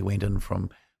 money went in from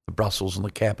the Brussels and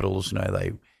the capitals,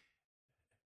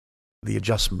 the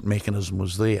adjustment mechanism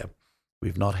was there.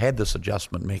 We've not had this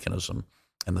adjustment mechanism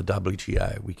in the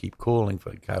WTO. We keep calling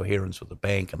for coherence with the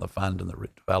bank and the fund and the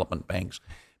development banks,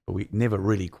 but we never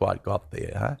really quite got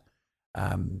there.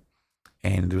 And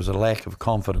there was a lack of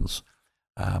confidence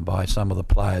by some of the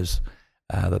players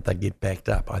that they get backed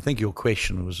up. I think your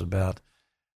question was about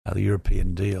the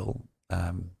European deal.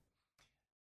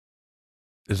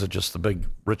 Is it just the big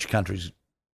rich countries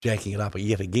jacking it up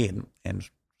yet again and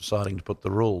deciding to put the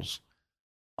rules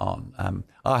on?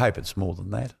 I hope it's more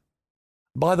than that.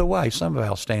 By the way, some of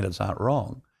our standards aren't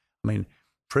wrong. I mean,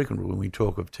 frequently when we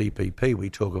talk of TPP, we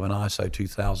talk of an ISO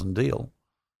 2000 deal,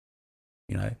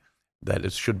 that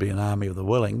it should be an army of the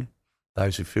willing,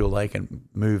 those who feel they can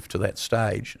move to that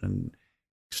stage and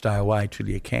stay away till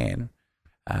you can.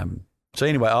 So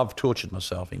anyway, I've tortured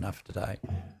myself enough today.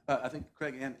 I think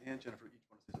Craig and Jennifer each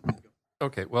want to say something.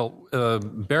 Okay, well,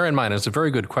 bear in mind, it's a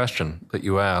very good question that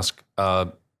you ask.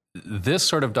 This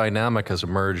sort of dynamic has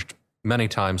emerged many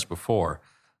times before.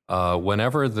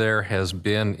 Whenever there has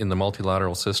been in the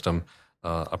multilateral system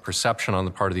a perception on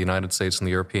the part of the United States and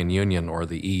the European Union or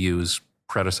the EU's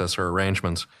predecessor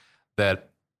arrangements that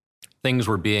things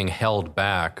were being held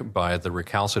back by the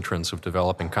recalcitrance of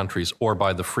developing countries or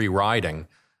by the free riding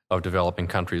of developing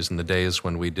countries in the days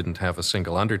when we didn't have a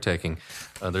single undertaking,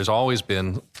 there's always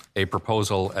been a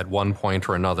proposal at one point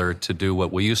or another to do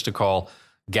what we used to call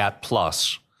GATT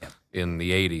Plus in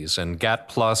the 80s. And GATT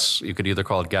Plus, you could either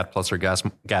call it GATT Plus or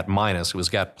GATT Minus. It was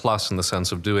GATT Plus in the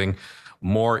sense of doing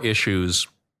more issues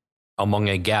among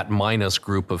a GATT Minus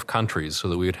group of countries so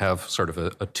that we would have sort of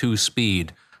a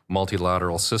two-speed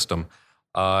multilateral system.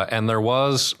 And there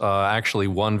was actually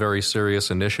one very serious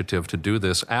initiative to do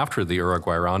this after the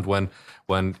Uruguay round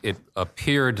when it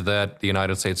appeared that the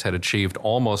United States had achieved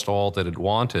almost all that it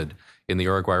wanted in the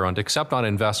Uruguay round, except on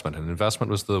investment. And investment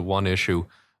was the one issue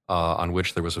on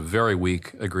which there was a very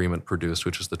weak agreement produced,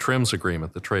 which is the TRIMS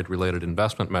agreement, the Trade-Related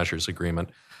Investment Measures Agreement.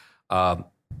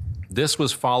 This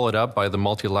was followed up by the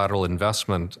multilateral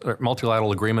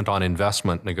agreement on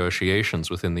investment negotiations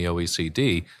within the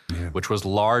OECD, which was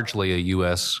largely a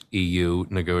U.S.-EU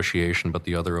negotiation, but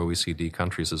the other OECD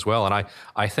countries as well. And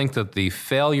I think that the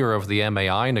failure of the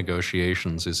MAI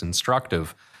negotiations is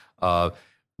instructive.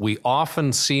 We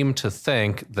often seem to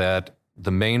think that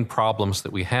the main problems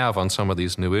that we have on some of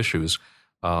these new issues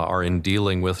are in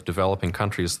dealing with developing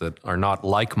countries that are not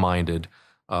like-minded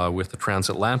with the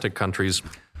transatlantic countries.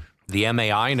 The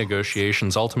MAI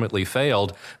negotiations ultimately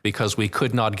failed because we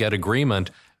could not get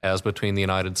agreement as between the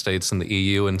United States and the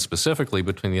EU, and specifically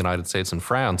between the United States and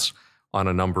France on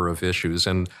a number of issues.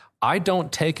 And I don't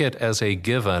take it as a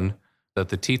given that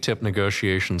the TTIP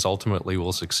negotiations ultimately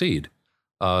will succeed.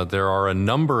 There are a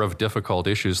number of difficult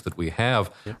issues that we have,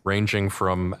 ranging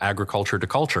from agriculture to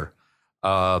culture,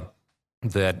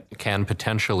 that can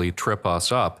potentially trip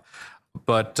us up.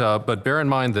 But bear in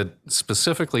mind that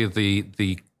specifically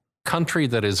the country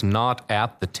that is not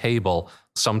at the table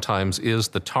sometimes is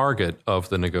the target of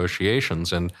the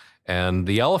negotiations. And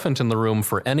the elephant in the room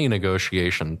for any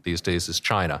negotiation these days is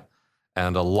China.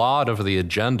 And a lot of the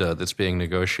agenda that's being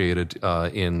negotiated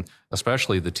in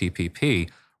especially the TPP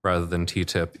rather than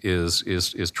TTIP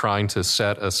is trying to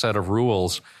set a set of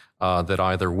rules that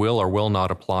either will or will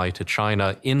not apply to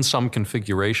China in some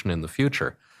configuration in the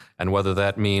future. And whether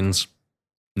that means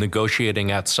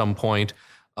negotiating at some point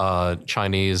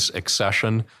Chinese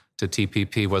accession to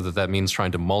TPP, whether that means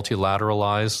trying to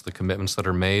multilateralize the commitments that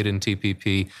are made in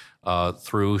TPP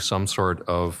through some sort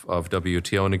of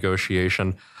WTO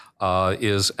negotiation,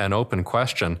 is an open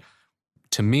question.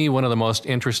 To me, one of the most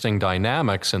interesting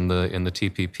dynamics in the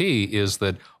TPP is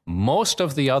that most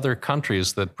of the other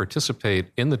countries that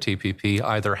participate in the TPP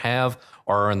either have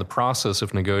or are in the process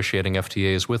of negotiating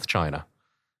FTAs with China.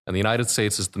 And the United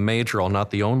States is the major, not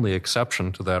the only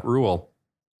exception to that rule.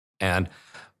 And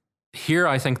here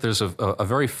I think there's a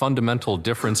very fundamental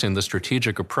difference in the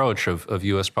strategic approach of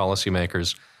U.S.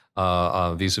 policymakers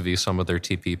vis-a-vis some of their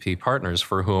TPP partners,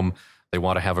 for whom they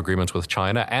want to have agreements with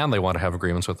China and they want to have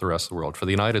agreements with the rest of the world. For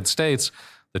the United States,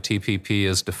 the TPP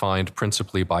is defined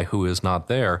principally by who is not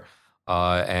there.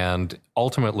 And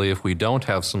ultimately, if we don't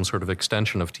have some sort of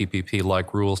extension of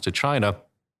TPP-like rules to China,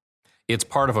 it's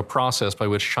part of a process by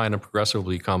which China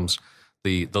progressively becomes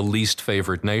the least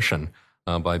favored nation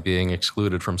by being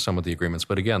excluded from some of the agreements.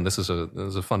 But again, this is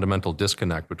a fundamental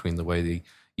disconnect between the way the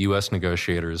U.S.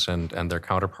 negotiators and their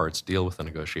counterparts deal with the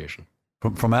negotiation.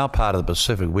 From our part of the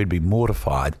Pacific, we'd be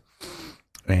mortified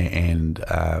and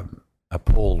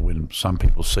appalled when some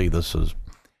people see this as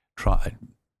trying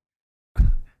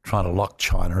to lock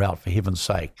China out. For heaven's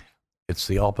sake, it's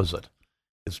the opposite.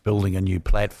 It's building a new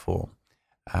platform.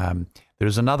 There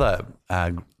is another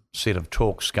set of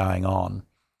talks going on,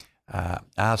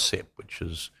 RCEP, which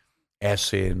is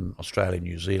ASEAN, Australia,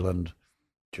 New Zealand,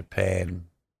 Japan,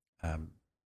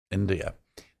 India.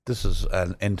 This is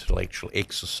an intellectual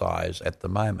exercise at the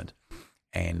moment,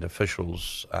 and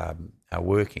officials are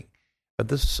working. But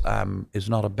this is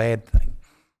not a bad thing.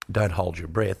 Don't hold your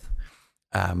breath.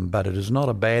 But it is not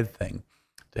a bad thing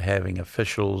to having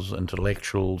officials,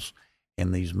 intellectuals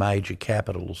in these major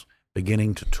capitals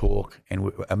beginning to talk.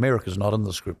 And America's not in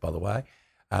this group, by the way.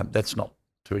 That's not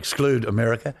to exclude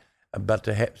America, but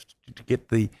to get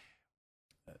the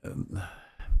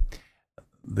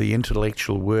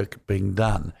intellectual work being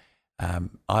done.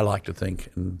 I like to think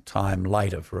in time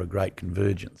later for a great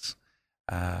convergence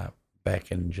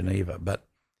back in Geneva. But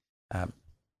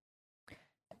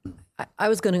I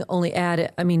was going to only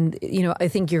add, I mean, I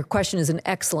think your question is an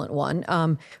excellent one.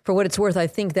 For what it's worth, I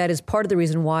think that is part of the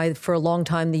reason why for a long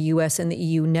time the U.S. and the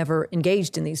EU never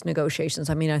engaged in these negotiations.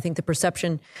 I mean, I think the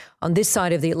perception on this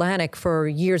side of the Atlantic for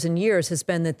years and years has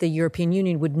been that the European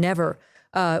Union would never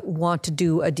want to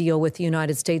do a deal with the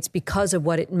United States because of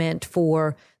what it meant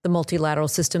for the multilateral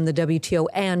system, the WTO,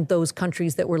 and those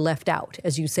countries that were left out.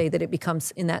 As you say, that it becomes,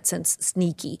 in that sense,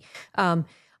 sneaky.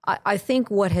 I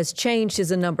think what has changed is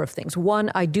a number of things.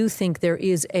 One, I do think there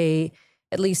is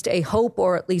at least a hope,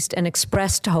 or at least an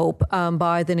expressed hope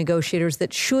by the negotiators,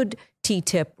 that should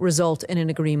TTIP result in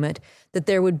an agreement, that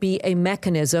there would be a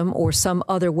mechanism or some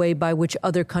other way by which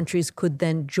other countries could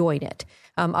then join it.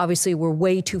 Obviously, we're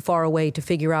way too far away to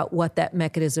figure out what that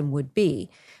mechanism would be.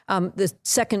 The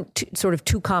second sort of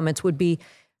two comments would be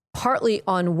partly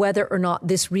on whether or not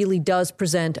this really does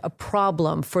present a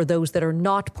problem for those that are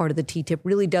not part of the TTIP.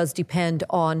 Really does depend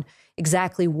on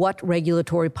exactly what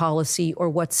regulatory policy or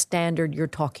what standard you're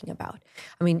talking about.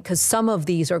 I mean, because some of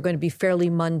these are going to be fairly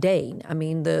mundane. I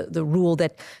mean, the rule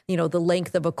that, the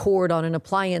length of a cord on an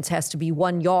appliance has to be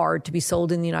 1 yard to be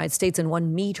sold in the United States and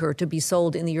 1 meter to be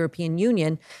sold in the European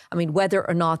Union. I mean, whether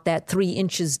or not that 3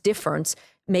 inches difference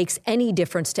makes any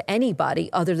difference to anybody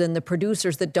other than the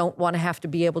producers that don't want to have to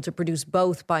be able to produce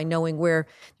both by knowing where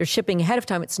they're shipping ahead of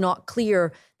time. It's not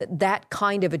clear that that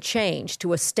kind of a change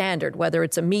to a standard, whether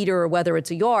it's a meter or whether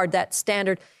it's a yard, that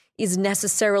standard is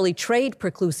necessarily trade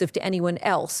preclusive to anyone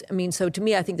else. I mean, so to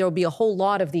me, I think there will be a whole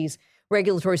lot of these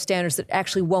regulatory standards that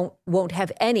actually won't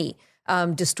have any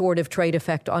distortive trade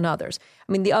effect on others.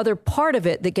 I mean, the other part of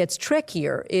it that gets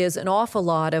trickier is an awful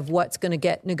lot of what's going to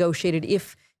get negotiated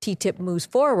if TTIP moves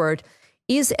forward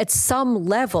is at some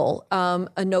level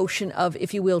a notion of,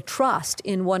 if you will, trust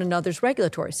in one another's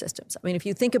regulatory systems. I mean, if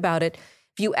you think about it,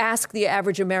 if you ask the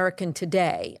average American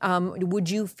today, would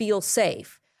you feel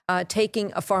safe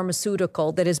taking a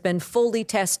pharmaceutical that has been fully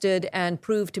tested and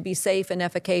proved to be safe and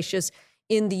efficacious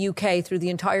in the UK through the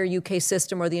entire UK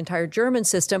system or the entire German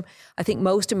system? I think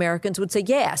most Americans would say,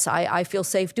 yes, I feel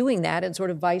safe doing that, and sort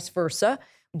of vice versa.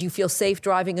 Do you feel safe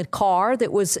driving a car that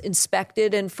was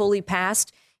inspected and fully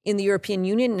passed in the European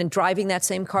Union and driving that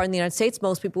same car in the United States?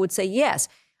 Most people would say yes.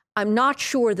 I'm not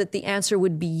sure that the answer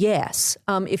would be yes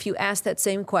if you ask that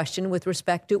same question with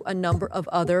respect to a number of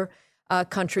other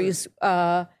countries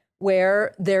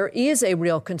where there is a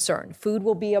real concern. Food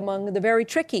will be among the very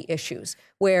tricky issues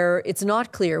where it's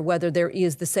not clear whether there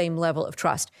is the same level of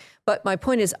trust. But my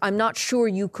point is, I'm not sure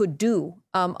you could do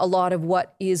a lot of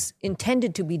what is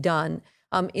intended to be done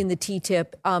in the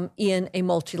TTIP in a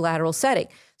multilateral setting.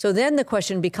 So then the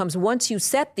question becomes, once you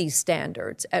set these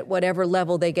standards at whatever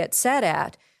level they get set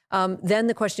at, then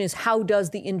the question is, how does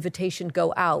the invitation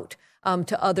go out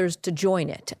to others to join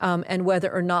it? And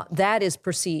whether or not that is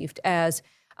perceived as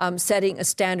setting a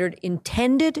standard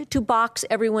intended to box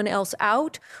everyone else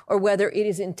out, or whether it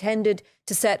is intended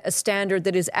to set a standard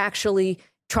that is actually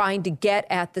trying to get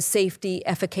at the safety,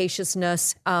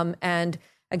 efficaciousness, and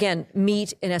again,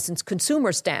 meet, in essence,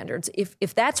 consumer standards.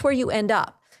 If that's where you end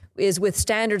up, with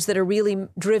standards that are really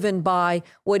driven by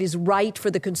what is right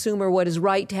for the consumer, what is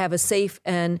right to have a safe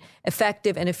and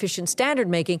effective and efficient standard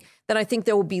making, then I think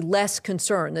there will be less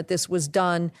concern that this was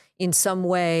done in some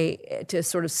way to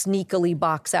sort of sneakily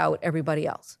box out everybody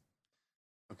else.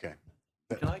 Okay.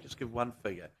 Can I just give one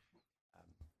figure?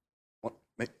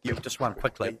 Yeah. Just one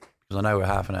quickly, because I know we're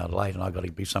half an hour late and I've got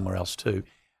to be somewhere else too.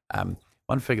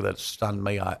 One figure that stunned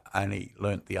me, I only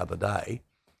learnt the other day,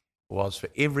 was for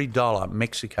every dollar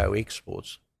Mexico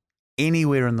exports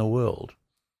anywhere in the world,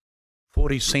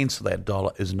 40 cents of that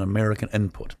dollar is an American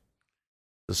input.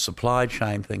 The supply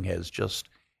chain thing has just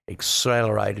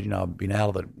accelerated. You know, I've been out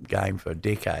of the game for a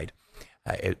decade,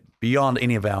 beyond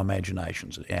any of our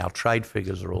imaginations. Our trade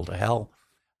figures are all to hell.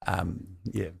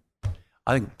 Yeah,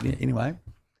 I think, anyway,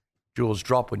 jaws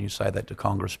drop when you say that to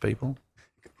Congress people.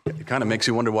 It kind of makes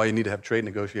you wonder why you need to have trade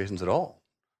negotiations at all.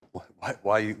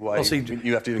 Why Well, see,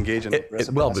 you have to engage in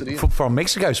reciprocity? Well, but from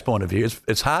Mexico's point of view,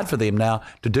 it's hard for them now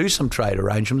to do some trade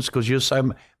arrangements because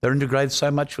they're integrated so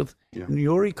much with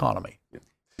your economy. Yeah.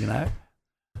 You know.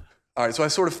 All right, so I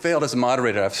sort of failed as a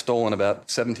moderator. I've stolen about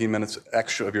 17 minutes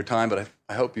extra of your time, but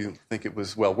I hope you think it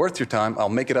was well worth your time. I'll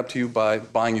make it up to you by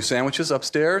buying you sandwiches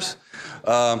upstairs.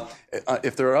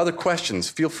 If there are other questions,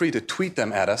 feel free to tweet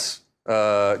them at us.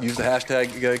 Use the hashtag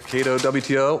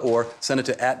CatoWTO or send it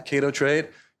to @CatoTrade.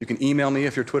 You can email me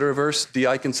if you're Twitterverse,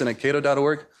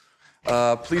 dikenson@cato.org.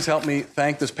 Please help me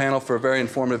thank this panel for a very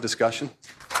informative discussion.